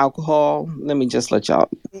 years of alcohol. Let me just let y'all.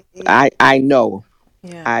 I know.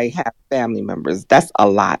 Yeah. I have family members. That's a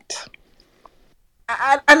lot.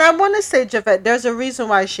 And I want to say, Javette, there's a reason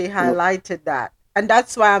why she highlighted that. And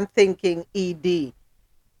that's why I'm thinking ED.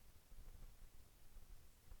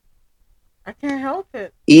 I can't help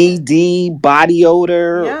it. ED, body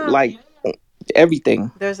odor, Yeah. like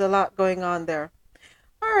everything. There's a lot going on there.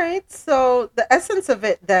 All right. So the essence of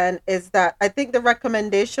it then is that I think the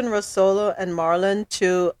recommendation, Rosolo and Marlon,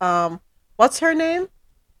 to what's her name?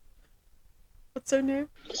 What's her name?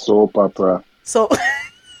 Soap opera. So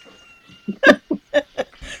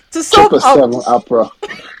to soap Triple up. seven opera.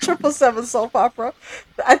 777 soap opera.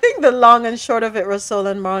 I think the long and short of it, Russell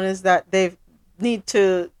and Mon, is that they need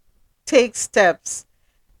to take steps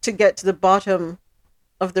to get to the bottom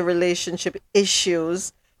of the relationship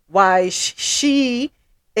issues. Why she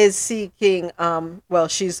is seeking, well,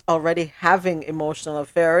 she's already having emotional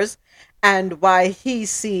affairs, and why he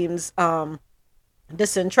seems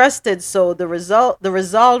disinterested. So the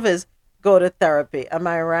resolve is go to therapy. Am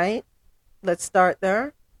I right? Let's start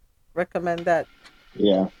there. Recommend that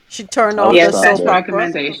Yeah, she turn I off would the Yes, start best soap there. opera.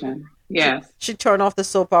 recommendation. She Yes. she turn off the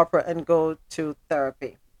soap opera and go to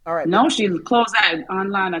therapy. All right, No, she closed that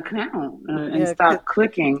online account and yeah, stopped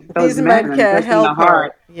clicking those these men men and can't pressing the help her.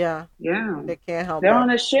 heart. Yeah, Yeah. they can't help They're her. on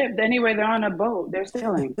a ship. Anyway, they're on a boat. They're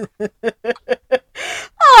sailing.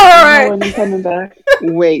 All Don't know right. when they're coming back.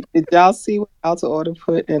 Wait, did y'all see what Alta Order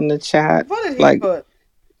put in the chat? What did he Like, put?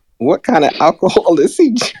 what kind of alcohol is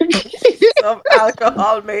he drinking? Some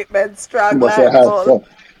alcohol make men strong Must have like had bull. some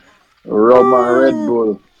rum and Red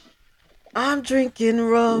Bull. I'm drinking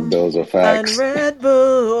rum Those are and facts. Red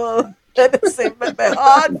Bull. And the same make my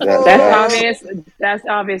heart That's That's facts. full. obvious. That's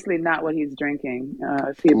obviously not what he's drinking.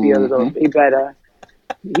 If he'd be a little, Hmm. he better.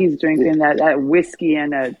 He's drinking that whiskey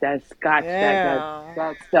and that scotch, Yeah.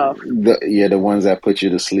 that stuff. The ones that put you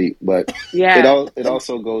to sleep. But Yeah. it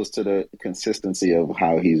also goes to the consistency of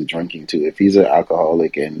how he's drinking too. If he's an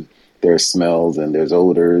alcoholic and there's smells and there's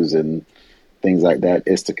odors and things like that,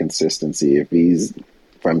 it's the consistency. If he's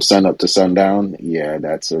from sun up to sundown, yeah,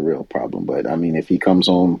 that's a real problem. But I mean, if he comes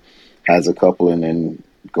home, has a couple, and then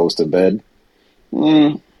goes to bed,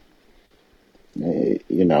 mm,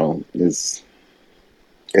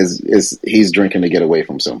 is he's drinking to get away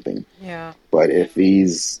from something. Yeah. But if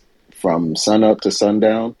he's from sun up to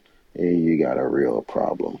sundown, you got a real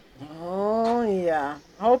problem. Oh yeah.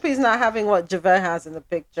 I hope he's not having what Javette has in the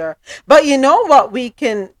picture. But you know what we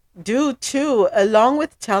can do too, along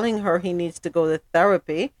with telling her he needs to go to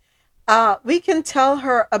therapy, we can tell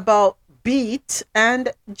her about beet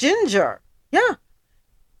and ginger. Yeah.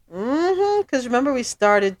 Because remember, we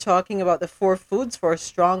started talking about the four foods for a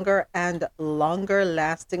stronger and longer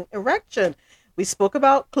lasting erection. We spoke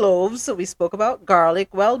about cloves, we spoke about garlic.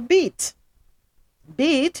 Well, beet.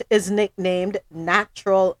 Beet is nicknamed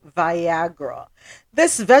natural Viagra.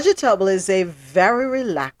 This vegetable is a very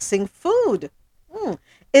relaxing food. Mm.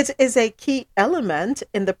 It is a key element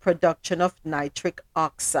in the production of nitric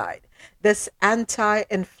oxide. This anti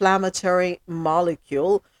inflammatory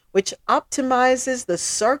molecule, which optimizes the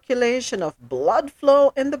circulation of blood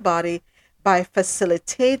flow in the body by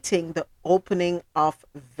facilitating the opening of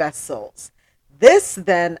vessels. This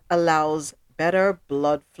then allows better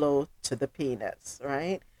blood flow to the penis,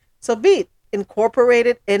 right? So beet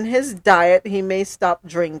incorporated in his diet. He may stop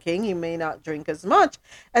drinking. He may not drink as much.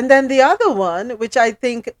 And then the other one, which I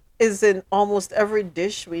think is in almost every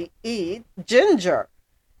dish we eat, ginger.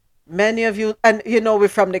 Many of you, and you know, we're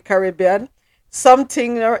from the Caribbean.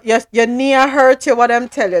 Something your knee hurt you, what I'm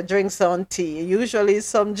telling you, drink some tea. Usually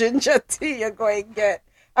some ginger tea you're going to get.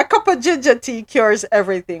 A cup of ginger tea cures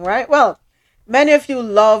everything, right? Well, many of you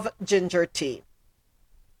love ginger tea.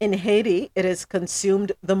 In Haiti, it is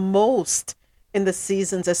consumed the most in the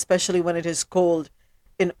seasons, especially when it is cold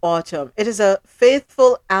in autumn. It is a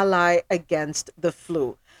faithful ally against the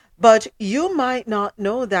flu. But you might not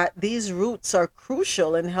know that these roots are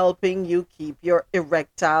crucial in helping you keep your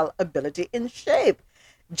erectile ability in shape.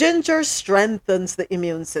 Ginger strengthens the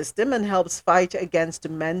immune system and helps fight against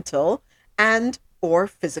mental and or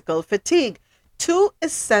physical fatigue. Two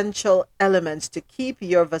essential elements to keep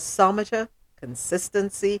your vasometer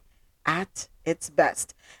consistency at its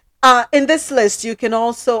best. In this list, you can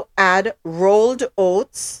also add rolled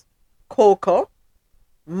oats, cocoa,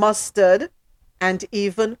 mustard, and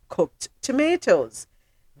even cooked tomatoes.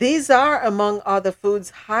 These are, among other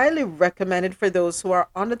foods, highly recommended for those who are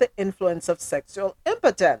under the influence of sexual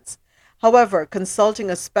impotence. However, consulting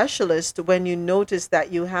a specialist when you notice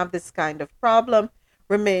that you have this kind of problem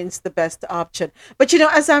remains the best option. But you know,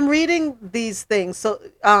 as I'm reading these things, so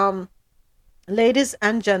ladies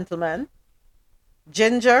and gentlemen,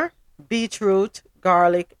 ginger, beetroot,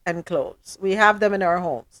 garlic, and cloves. We have them in our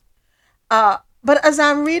homes. But as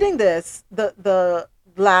I'm reading this, the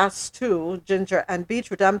last two, ginger and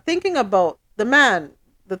beetroot, I'm thinking about the man,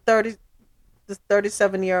 the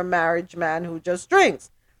 37-year marriage man who just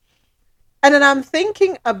drinks. And then I'm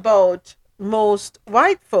thinking about most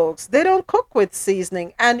white folks. They don't cook with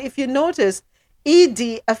seasoning. And if you notice,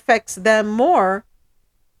 ED affects them more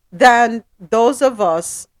than those of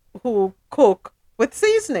us who cook with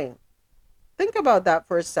seasoning. Think about that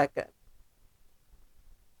for a second.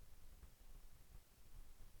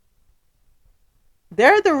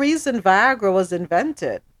 They're the reason Viagra was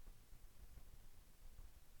invented.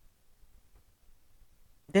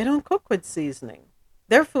 They don't cook with seasoning.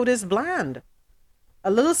 Their food is bland. A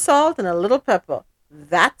little salt and a little pepper.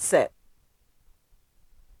 That's it.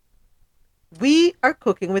 We are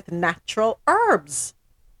cooking with natural herbs.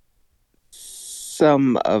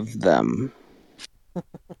 Some of them.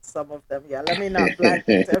 Some of them, yeah. Let me not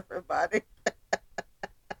blanket everybody.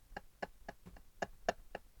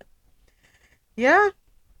 Yeah.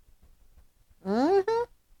 hmm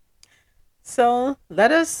So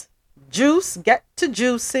let us get to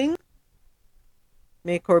juicing.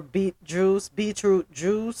 Make our beetroot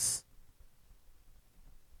juice.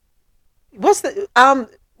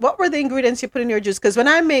 What were the ingredients you put in your juice? Because when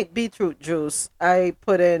I make beetroot juice, I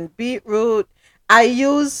put in beetroot. I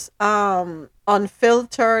use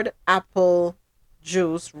unfiltered apple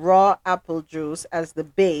juice, raw apple juice as the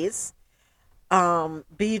base.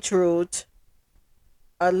 Beetroot,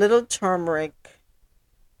 a little turmeric.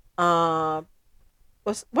 Uh,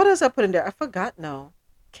 what else I put in there? I forgot now.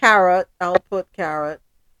 Carrot. I'll put carrot.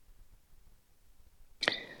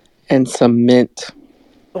 And some mint.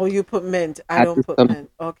 Oh, you put mint. I I don't do put some.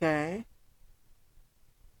 mint. Okay.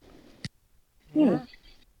 Hmm. Yeah.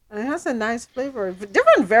 And it has a nice flavor.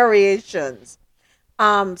 Different variations.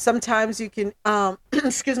 Sometimes you can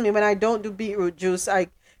excuse me, when I don't do beetroot juice, I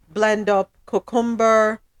blend up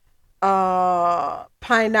cucumber,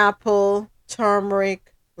 pineapple,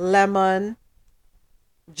 turmeric, lemon,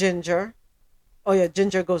 ginger. Oh yeah,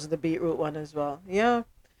 ginger goes in the beetroot one as well. Yeah.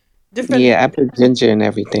 Different. Yeah, I put ginger in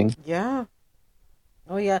everything. Yeah.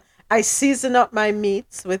 Oh yeah. I season up my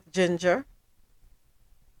meats with ginger.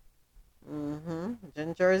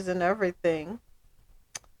 Ginger is in everything.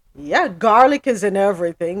 Yeah, garlic is in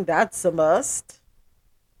everything. That's a must.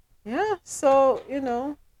 Yeah, so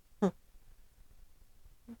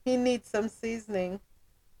he needs some seasoning.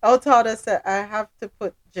 Oh, taught us that I have to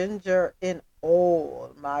put ginger in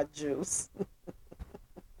all my juice.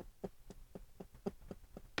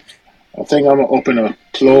 I think I'm gonna open a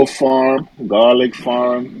clove farm, garlic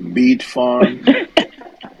farm, beet farm.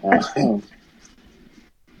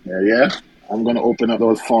 Yeah, yeah. I'm gonna open up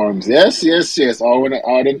those farms. Yes, yes, yes. Oh,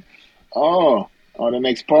 on the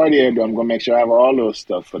next party I'm gonna make sure I have all those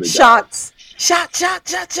stuff for the guys. Shots. Shot.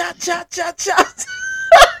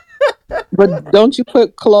 But don't you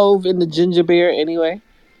put clove in the ginger beer anyway?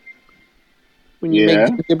 When you make Yeah.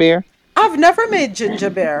 ginger beer? I've never made ginger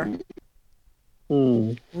beer.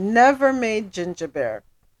 Hmm. Never made ginger beer.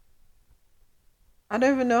 I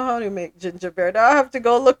don't even know how to make ginger beer. Now I have to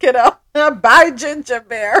go look it up. Buy ginger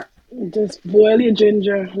beer. Just boil your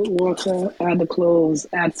ginger with water, add the cloves,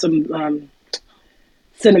 add some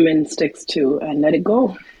cinnamon sticks too, and let it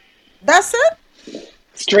go. That's it?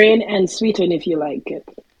 Strain and sweeten if you like it.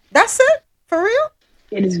 That's it? For real?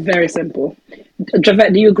 It is very simple.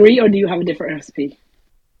 Javette, do you agree or do you have a different recipe?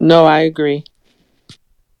 No, I agree.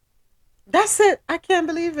 That's it. I can't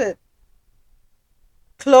believe it.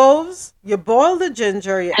 Cloves, you boil the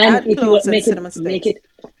ginger, you And add if you cloves and cinnamon make sticks.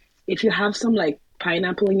 it, if you have some like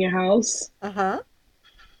pineapple in your house, Uh-huh.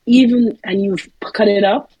 even and you've cut it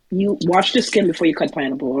up, you wash the skin before you cut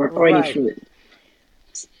pineapple or any Right. fruit.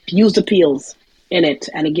 Use the peels in it,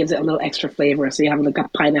 and it gives it a little extra flavor. So you have like a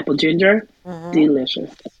pineapple ginger,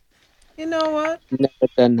 delicious. You know what?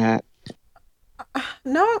 Never done that.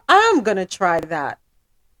 No, I'm gonna try that.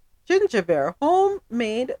 Ginger beer,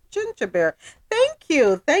 homemade ginger beer. Thank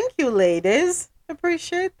you, ladies.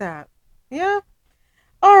 Appreciate that. Yeah.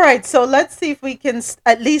 All right, so let's see if we can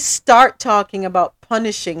at least start talking about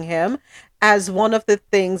punishing him as one of the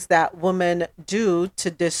things that women do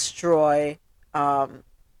to destroy um,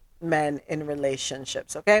 men in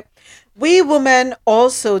relationships. Okay. We women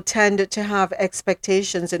also tend to have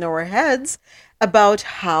expectations in our heads about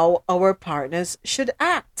how our partners should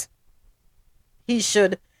act. He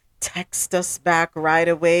should text us back right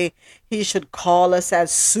away. He should call us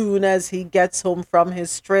as soon as he gets home from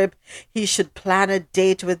his trip. He should plan a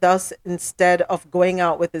date with us instead of going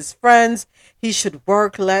out with his friends. He should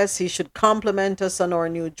work less. He should compliment us on our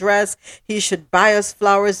new dress. He should buy us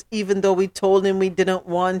flowers even though we told him we didn't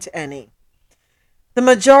want any. The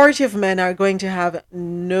majority of men are going to have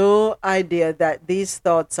no idea that these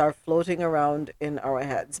thoughts are floating around in our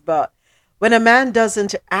heads. But when a man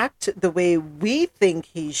doesn't act the way we think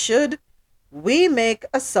he should, we make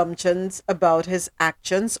assumptions about his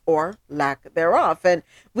actions or lack thereof, and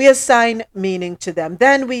we assign meaning to them.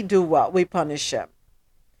 Then we do what? We punish him,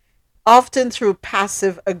 often through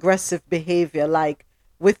passive aggressive behavior like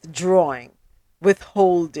withdrawing,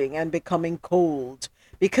 withholding, and becoming cold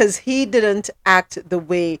because he didn't act the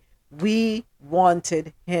way we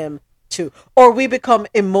wanted him to, or we become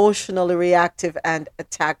emotionally reactive and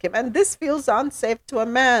attack him. And this feels unsafe to a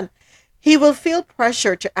man. He will feel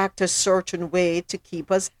pressure to act a certain way to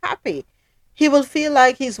keep us happy. He will feel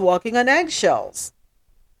like he's walking on eggshells.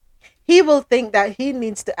 He will think that he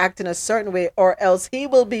needs to act in a certain way or else he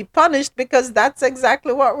will be punished because that's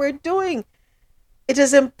exactly what we're doing. It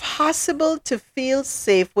is impossible to feel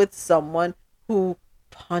safe with someone who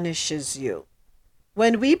punishes you.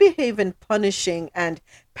 When we behave in punishing and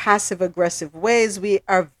passive aggressive ways, we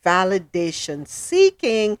are validation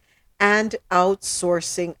seeking and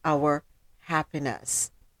outsourcing our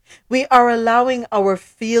happiness. We are allowing our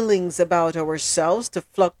feelings about ourselves to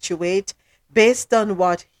fluctuate based on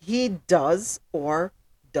what he does or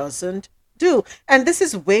doesn't do. And this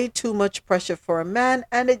is way too much pressure for a man,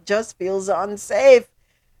 and it just feels unsafe.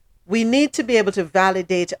 We need to be able to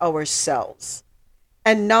validate ourselves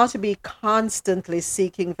and not to be constantly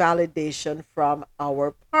seeking validation from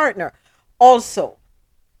our partner. Also,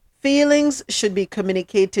 feelings should be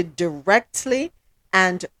communicated directly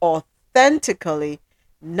and authentically,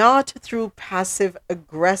 not through passive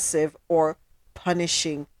aggressive or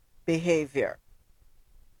punishing behavior.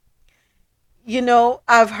 You know,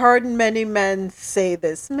 I've heard many men say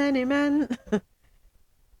this. Many men,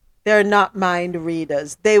 they're not mind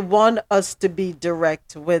readers. They want us to be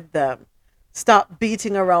direct with them. Stop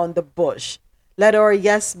beating around the bush. Let our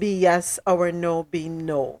yes be yes, our no be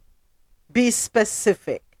no. Be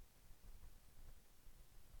specific.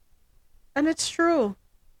 And it's true.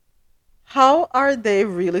 How are they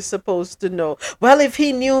really supposed to know? Well, if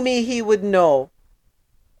he knew me, he would know.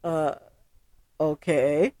 Uh,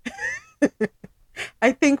 okay.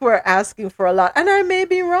 I think we're asking for a lot. And I may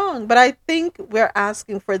be wrong, but I think we're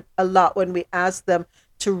asking for a lot when we ask them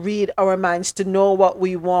to read our minds, to know what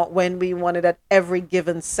we want when we want it at every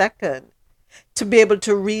given second, to be able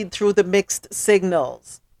to read through the mixed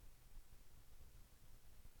signals,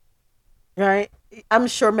 right? I'm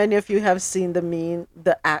sure many of you have seen the meme,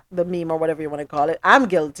 the meme or whatever you want to call it. I'm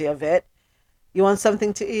guilty of it. You want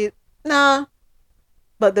something to eat? Nah.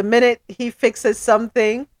 But the minute he fixes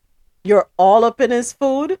something, you're all up in his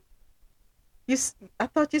food. I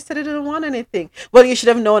thought you said you didn't want anything. Well, you should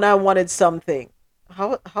have known I wanted something.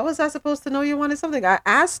 How was I supposed to know you wanted something? I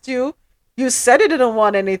asked you. You said you didn't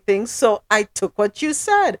want anything, so I took what you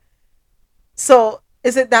said. So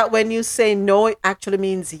is it that when you say no, it actually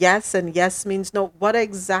means yes, and yes means no? What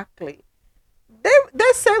exactly?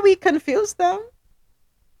 They say we confuse them.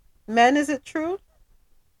 Men, is it true?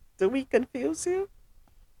 Do we confuse you?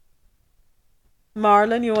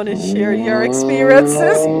 Marlon, you want to share your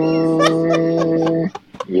experiences?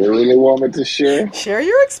 You really want me to share? Share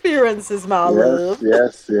your experiences, my Yes, love.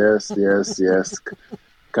 yes, yes, yes, yes.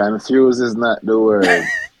 Confused is not the word.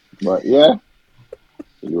 But yeah,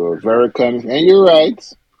 you were very confused. And you're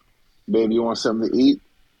right. Baby, you want something to eat?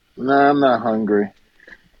 Nah, I'm not hungry.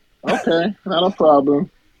 Okay, not a problem.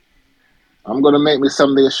 I'm going to make me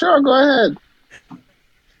something. Sure, go ahead.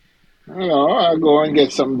 You know, I go and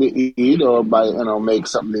get something to eat or buy, make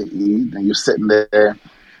something to eat. And you're sitting there,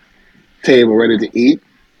 table ready to eat.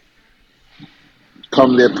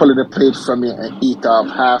 Come there, pull the plate from you and eat off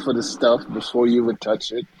half of the stuff before you even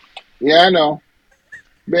touch it. Yeah, I know.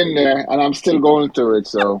 Been there, and I'm still going through it.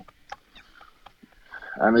 So,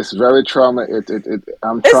 and it's very trauma. I'm It's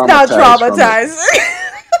not traumatized from it. traumatizing.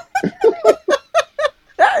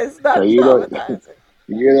 That is So not you don't, traumatizing.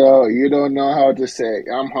 you don't know how to say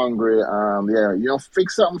I'm hungry. Yeah,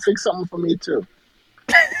 fix something for me too.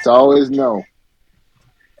 It's always no,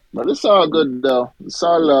 but it's all good though. It's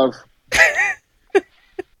all love.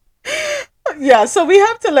 Yeah, so we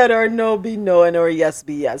have to let our no be no and our yes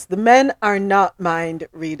be yes. The men are not mind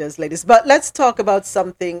readers, ladies. But let's talk about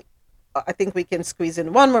something. I think we can squeeze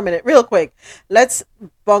in one more minute, real quick. Let's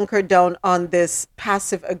bunker down on this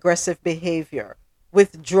passive aggressive behavior,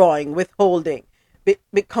 withdrawing, withholding,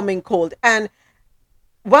 becoming cold. And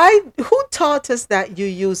who taught us that you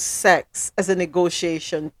use sex as a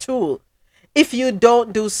negotiation tool? If you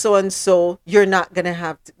don't do so and so, you're not going to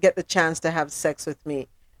have to get the chance to have sex with me.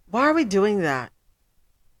 Why are we doing that?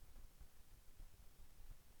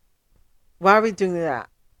 Why are we doing that?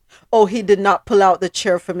 Oh, he did not pull out the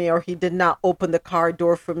chair for me, or he did not open the car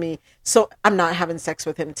door for me, so I'm not having sex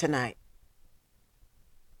with him tonight.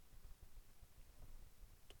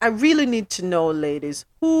 I really need to know, ladies,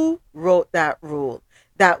 who wrote that rule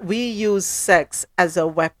that we use sex as a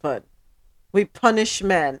weapon? We punish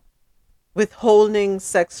men withholding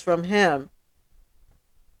sex from him.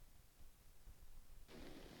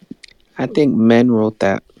 I think men wrote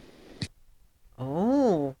that.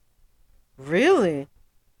 Oh, really?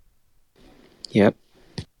 Yep.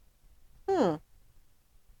 Hmm.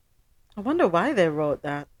 I wonder why they wrote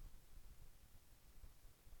that.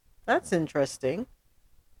 That's interesting.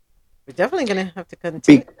 We're definitely gonna have to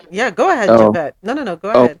continue. Be- Yeah, go ahead, oh, Javette. No, no, no,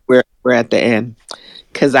 go oh, ahead. we're at the end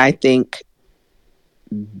because I think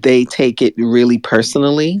they take it really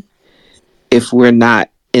personally if we're not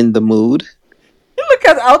in the mood. Look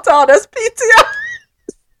at Altana's PTR.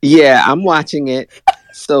 Yeah, I'm watching it.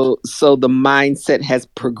 So the mindset has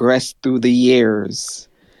progressed through the years.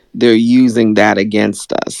 They're using that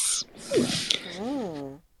against us.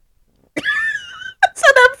 Mm. It's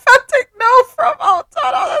an emphatic no from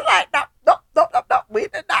Altana. I was like, no, no, no, no, no. We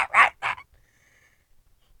did not write that.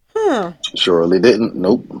 Huh. Surely didn't.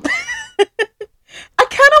 Nope. I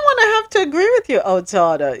kind of want to have to agree with you,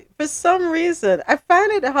 Altana. For some reason, I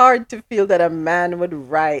find it hard to feel that a man would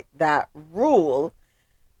write that rule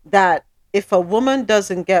that if a woman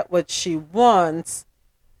doesn't get what she wants,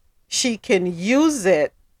 she can use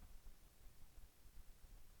it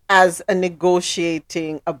as a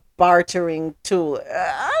negotiating, a bartering tool.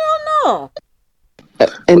 I don't know.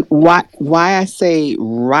 And why I say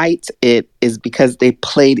write it is because they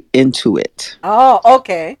played into it. Oh,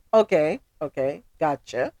 okay, okay, okay.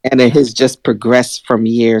 Gotcha. And it has just progressed from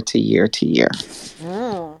year to year to year.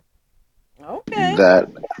 Mm, okay.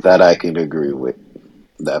 That I can agree with.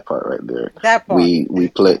 That part right there. That part. We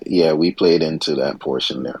played into that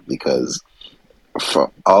portion there because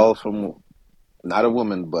from not a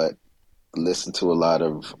woman, but listen to a lot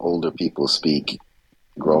of older people speak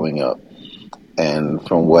growing up, and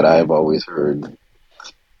from what I've always heard,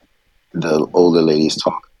 the older ladies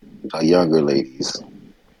talk, the younger ladies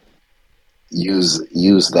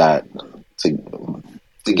use that to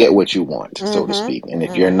get what you want, so to speak. And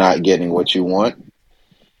if you're not getting what you want,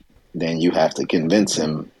 then you have to convince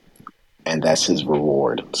him, and that's his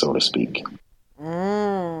reward, so to speak.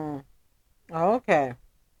 Mm, okay.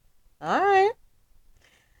 All right.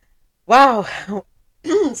 Wow.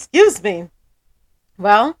 Excuse me.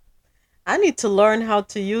 Well, I need to learn how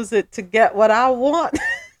to use it to get what I want.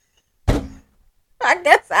 I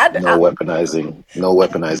guess No weaponizing. No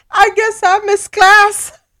weaponizing. I guess I missed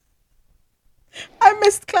class. I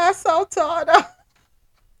missed class, Altana.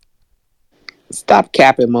 Stop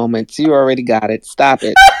capping moments. You already got it. Stop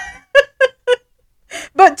it.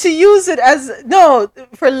 But to use it as no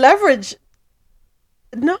for leverage,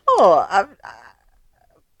 no. I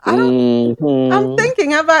don't. I'm Mm-hmm.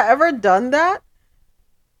 thinking, have I ever done that,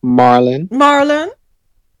 Marlon. Marlon?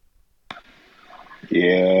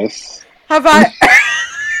 Yes. Have I?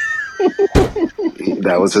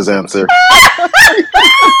 That was his answer.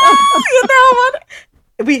 You know what?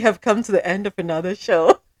 We have come to the end of another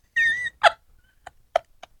show.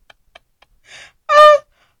 Oh,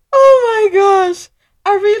 oh my gosh.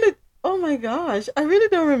 Oh my gosh. I really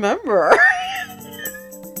don't remember.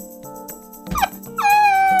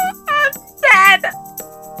 I'm dead.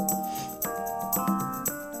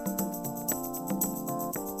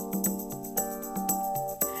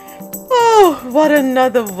 Oh, what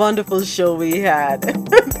another wonderful show we had.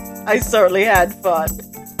 I certainly had fun.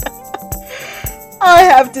 I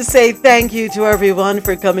have to say thank you to everyone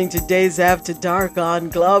for coming to Dayz After Dark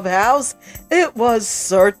on Clubhouse. It was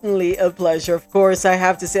certainly a pleasure. Of course, I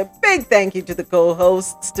have to say a big thank you to the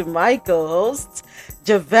co-hosts, to my co-hosts,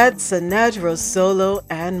 Javette, Sinatra, Solo,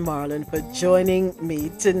 and Marlon for joining me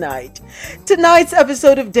tonight. Tonight's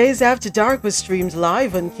episode of Dayz After Dark was streamed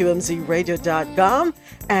live on QMZRadio.com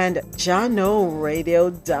and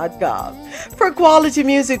JanoRadio.com. For quality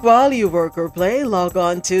music while you work or play, log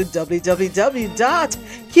on to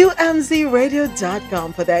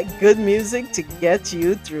www.QMZRadio.com for that good music to get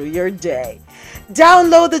you through your day.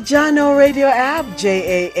 Download the Jano Radio app,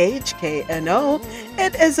 JAHKNO.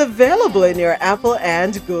 It is available in your Apple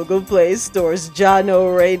and Google Play stores.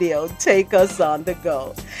 Jano Radio, take us on the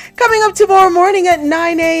go. Coming up tomorrow morning at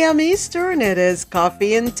 9 a.m. Eastern, it is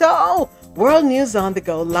Coffee in Tow. World News on the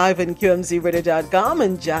Go, live on QMZRadio.com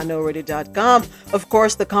and JanoRadio.com. Of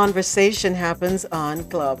course, the conversation happens on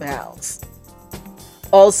Clubhouse.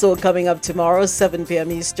 Also coming up tomorrow, 7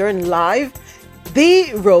 p.m. Eastern, live,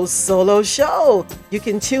 The Rose Solo Show. You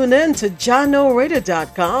can tune in to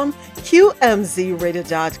JanoRadio.com,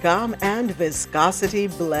 QMZRadio.com, and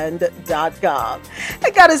ViscosityBlend.com. I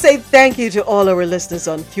gotta say thank you to all our listeners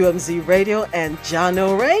on QMZ Radio and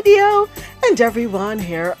Jano Radio, and everyone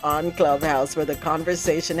here on Clubhouse where the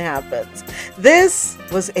conversation happens. This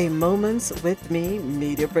was a Moments with Me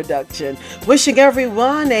media production. Wishing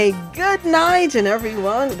everyone a good night, and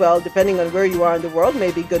everyone, well, depending on where you are in the world,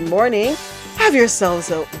 maybe good morning. Have yourselves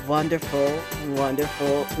a wonderful,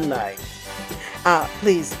 wonderful night.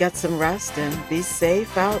 Please get some rest and be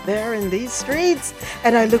safe out there in these streets.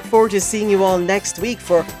 And I look forward to seeing you all next week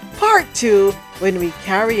for part 2 when we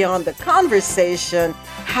carry on the conversation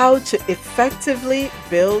how to effectively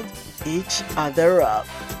build each other up.